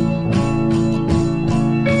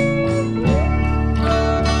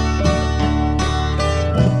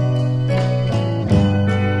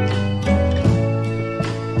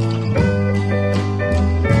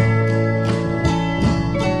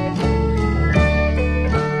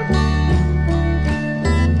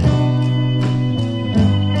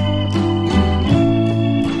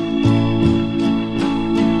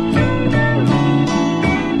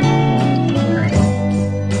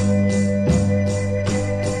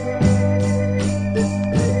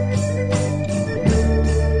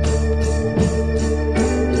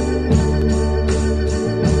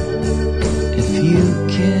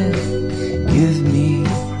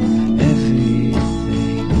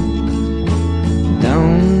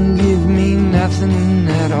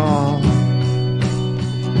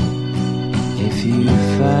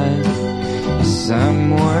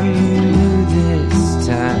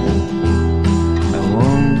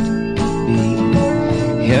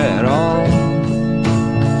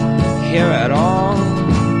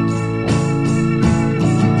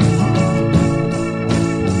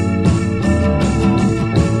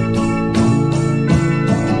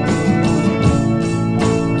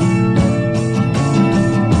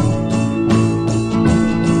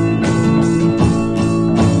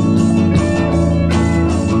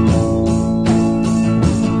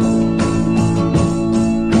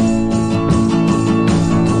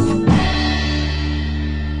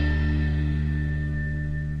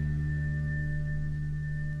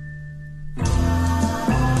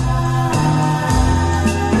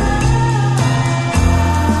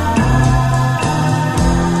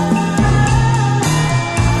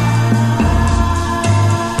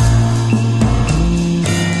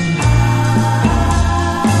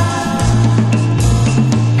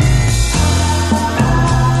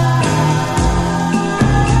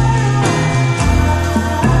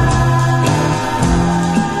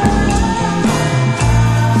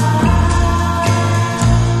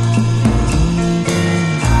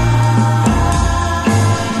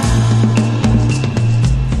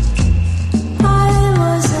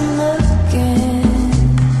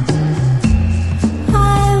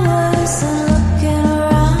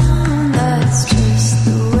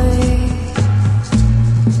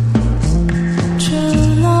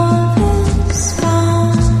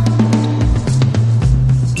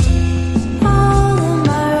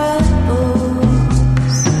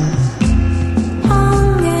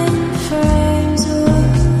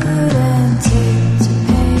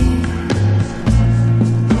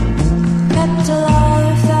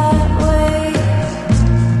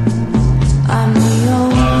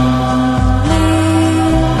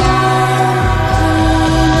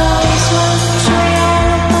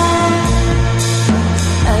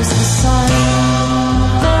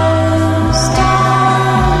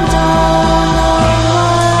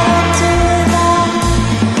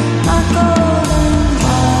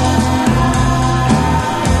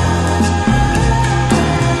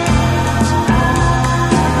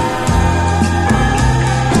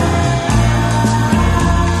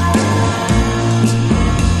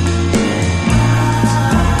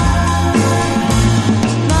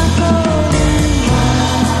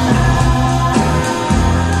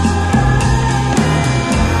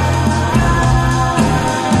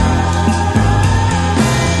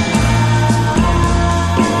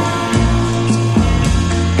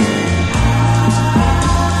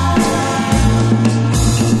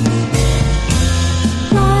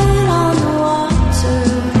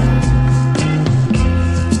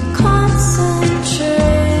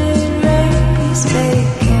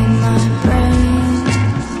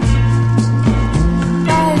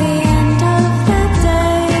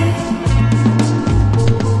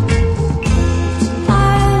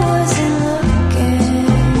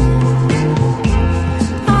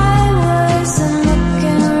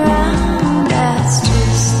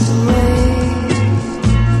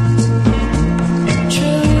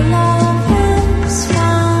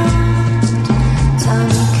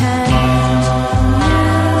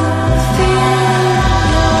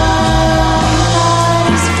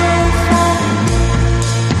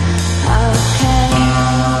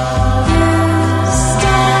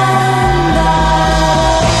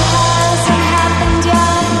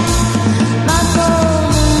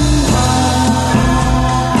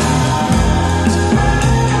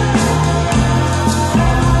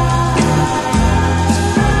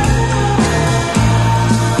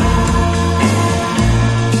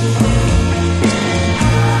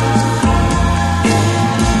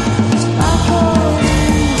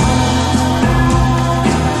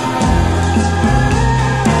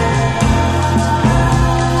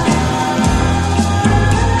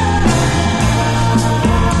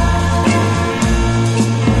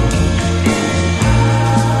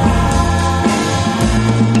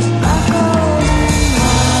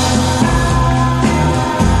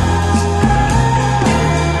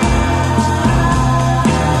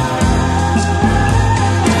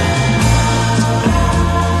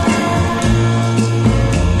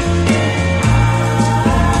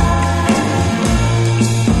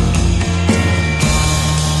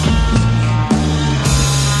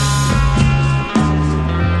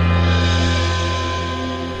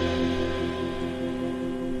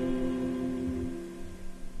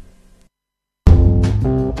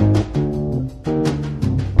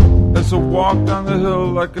 walked down the hill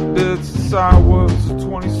like I did since I was a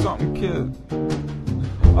 20-something kid.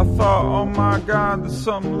 I thought, oh my God, there's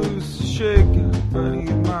something loose shaking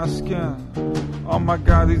beneath my skin. Oh my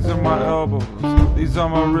God, these are my elbows, these are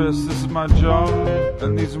my wrists, this is my jaw,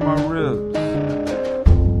 and these are my ribs.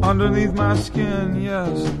 Underneath my skin,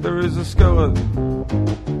 yes, there is a skeleton.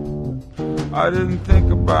 I didn't think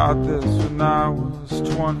about this when I was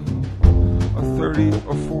 20 or 30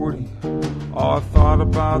 or 40. All I thought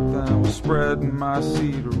about then was spreading my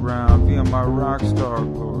seed around via my rock star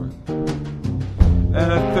glory. And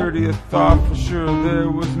a 30th thought for sure there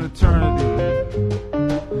was an eternity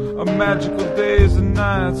of magical days and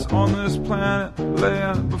nights on this planet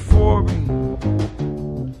laying before me.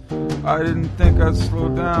 I didn't think I'd slow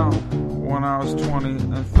down when I was 20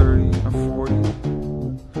 and 30 and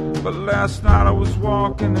 40. But last night I was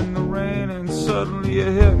walking in the rain and suddenly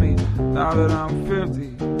it hit me. Now that I'm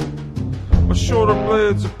 50, my shoulder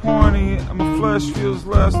blades are pointy and my flesh feels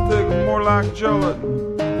less thick and more like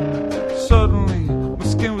gelatin. Suddenly my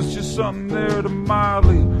skin was just something there to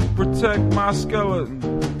mildly protect my skeleton.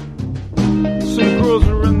 Some girls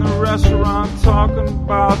were in the restaurant talking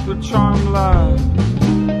about their charmed lives,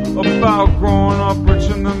 about growing up rich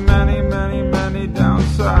and the many, many, many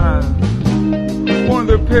downsides. One of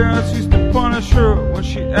their parents used to punish her when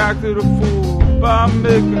she acted a fool by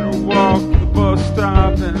making her walk to the bus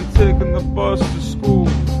stop and taking the bus to school.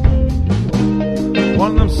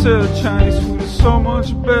 One of them said Chinese food is so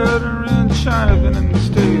much better in China than in the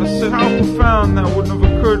States. I said, how profound, that wouldn't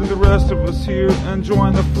have occurred to the rest of us here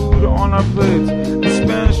enjoying the food on our plates. And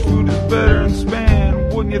Spanish food is better in Spain,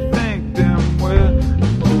 wouldn't you think, damn well?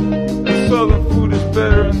 And Southern food is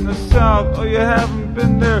better in the South. Oh, you haven't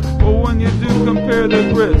been there, but when you do, compare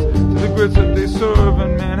their grits to the grits that they serve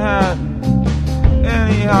in Manhattan.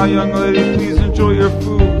 Anyhow, young lady, please enjoy your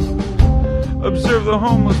food. Observe the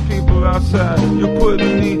homeless people outside. You're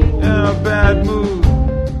putting me in a bad mood.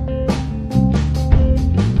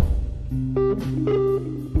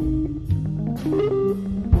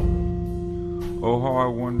 Oh, how I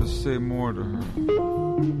wanted to say more to her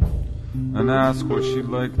and ask what she'd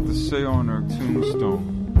like to say on her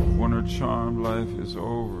tombstone when her charmed life is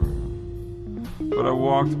over. But I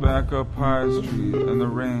walked back up High Street in the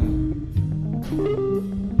rain.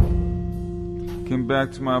 Came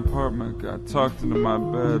back to my apartment, got tucked into my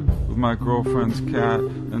bed with my girlfriend's cat,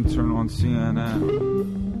 and turned on CNN.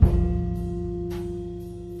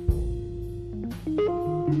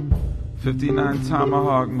 "59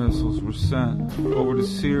 Tomahawk missiles were sent over to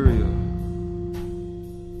Syria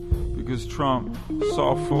because Trump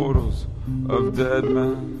saw photos of dead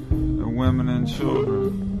men and women and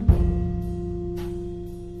children,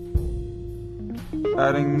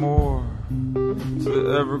 adding more to the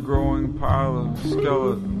ever-growing pile of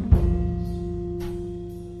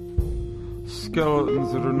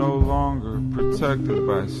skeletons that are no longer protected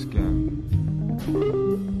by skin,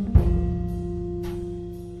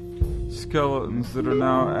 skeletons that are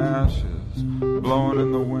now ashes blowing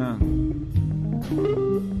in the wind.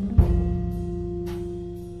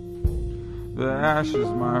 The ashes,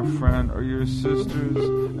 my friend, are your sisters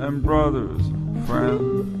and brothers,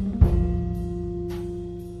 friend.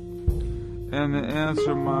 And the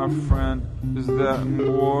answer, my friend, is that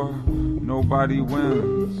in war, nobody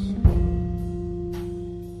wins.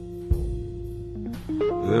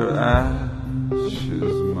 Their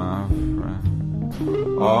ashes, my friend,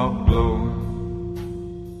 are blowing.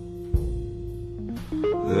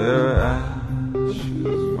 Their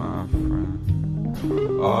ashes, my friend,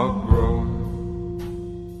 are growing.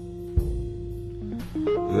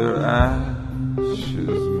 Their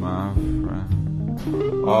ashes, my friend,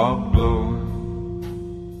 are blowing.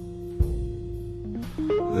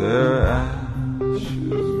 Their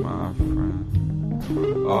ashes, my friend,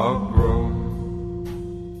 are growing.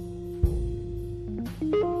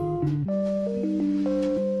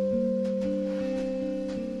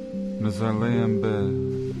 And as I lay in bed,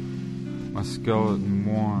 my skeleton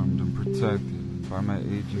warmed and protected by my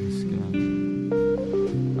aging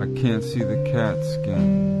skin, I can't see the cat's skin.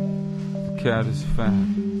 The cat is fat,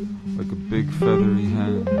 like a big feathery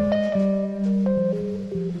hen.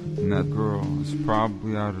 And that girl is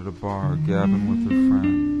probably out at a bar gabbing with her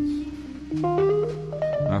friends.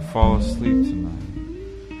 And I fall asleep tonight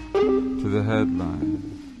to the headline.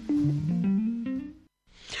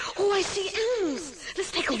 Oh, I see animals.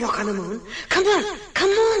 Let's take a walk on the moon. Come on, come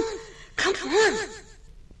on, come on.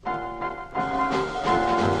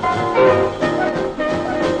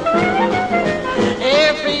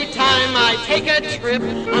 Every time I take a trip,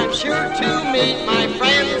 I'm sure to meet my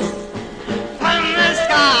friends. From the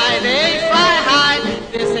sky they fly high,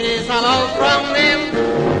 this is hello from them.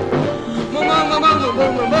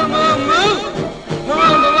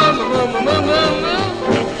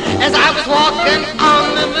 was walking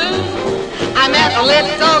on the moon, I met a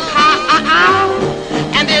little cow,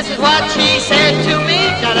 and this is what she said to me.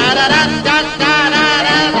 Da da da da da da da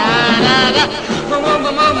da da.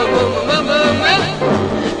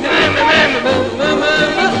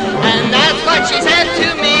 And that's what she said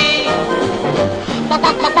to me.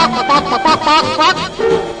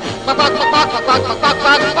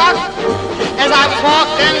 As I was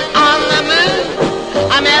walking on the moon,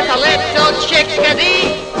 I met a little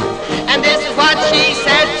chickadee, and this is what she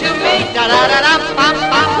said to me. Da da da da bum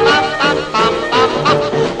bum bum bum bum bum.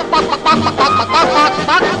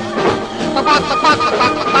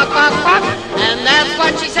 And that's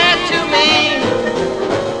what she said to me.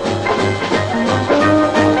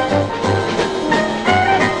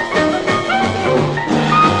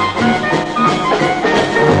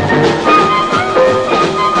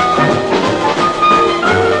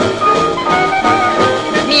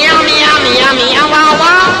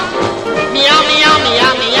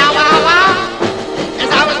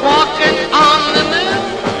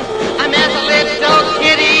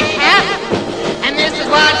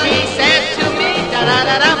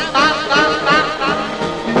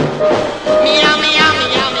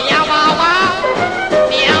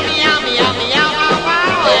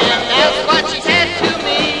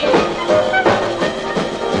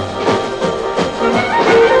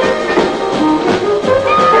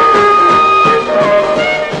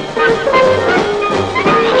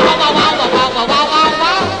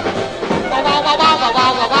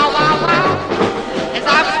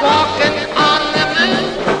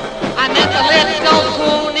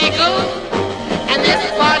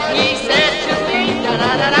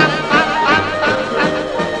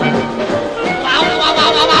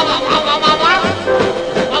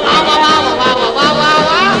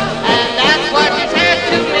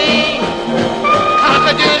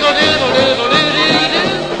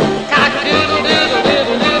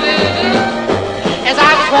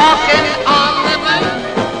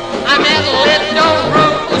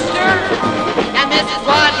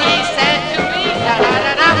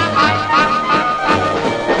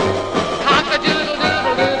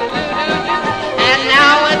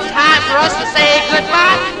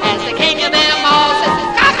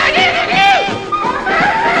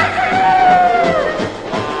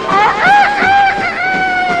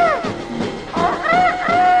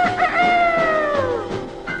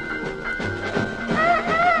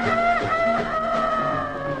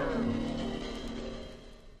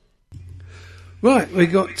 Right, we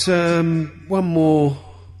got one more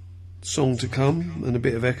song to come and a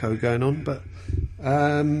bit of echo going on, but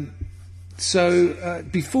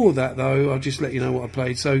before that though, I'll just let you know what I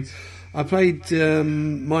played. So I played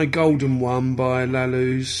My Golden One by La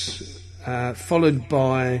Luz, followed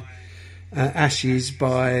by Ashes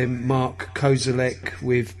by Mark Kozelek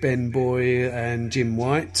with Ben Boy and Jim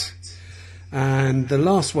White, and the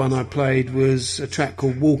last one I played was a track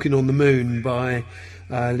called Walking on the Moon by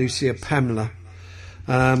Lucia Pamela.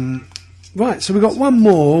 Right, so we've got one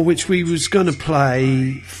more which we was going to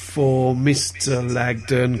play for Mr.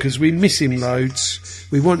 Lagden because we miss him loads.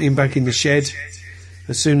 We want him back in the shed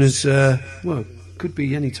as soon as, could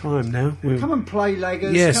be any time now. Come and play,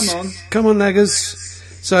 Laggers. Yes, come on, Laggers.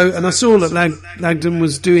 So, and I saw that Lagden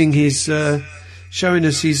was doing his, showing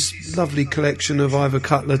us his lovely collection of Ivor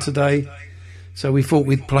Cutler today. So we thought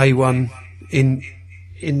we'd play one in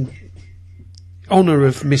honour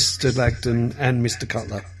of Mr. Lagden and Mr.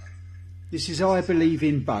 Cutler. This is I Believe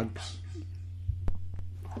in Bugs.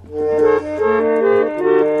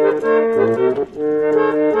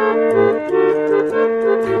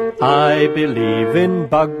 I believe in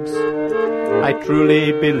bugs. I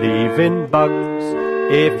truly believe in bugs.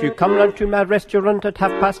 If you come round to my restaurant at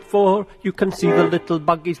 4:30, you can see the little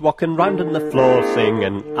buggies walking round on the floor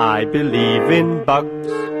singing, I believe in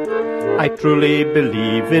bugs. I truly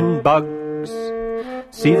believe in bugs.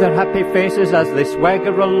 See their happy faces as they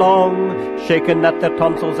swagger along, shaking at their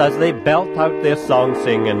tonsils as they belt out their song,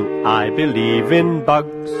 singing, I believe in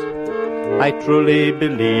bugs. I truly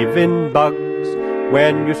believe in bugs.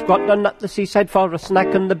 When you squat down at the seaside for a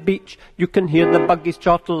snack on the beach, you can hear the buggies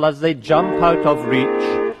chortle as they jump out of reach.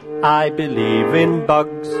 I believe in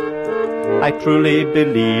bugs. I truly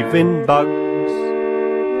believe in bugs.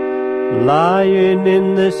 Lying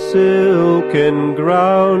in the silken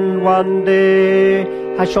ground one day,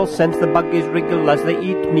 I shall sense the buggies wriggle as they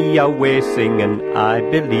eat me away, singing, I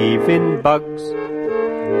believe in bugs.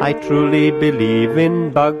 I truly believe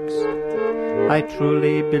in bugs. I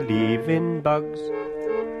truly believe in bugs.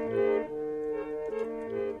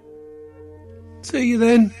 See you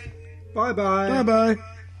then. Bye-bye. Bye-bye.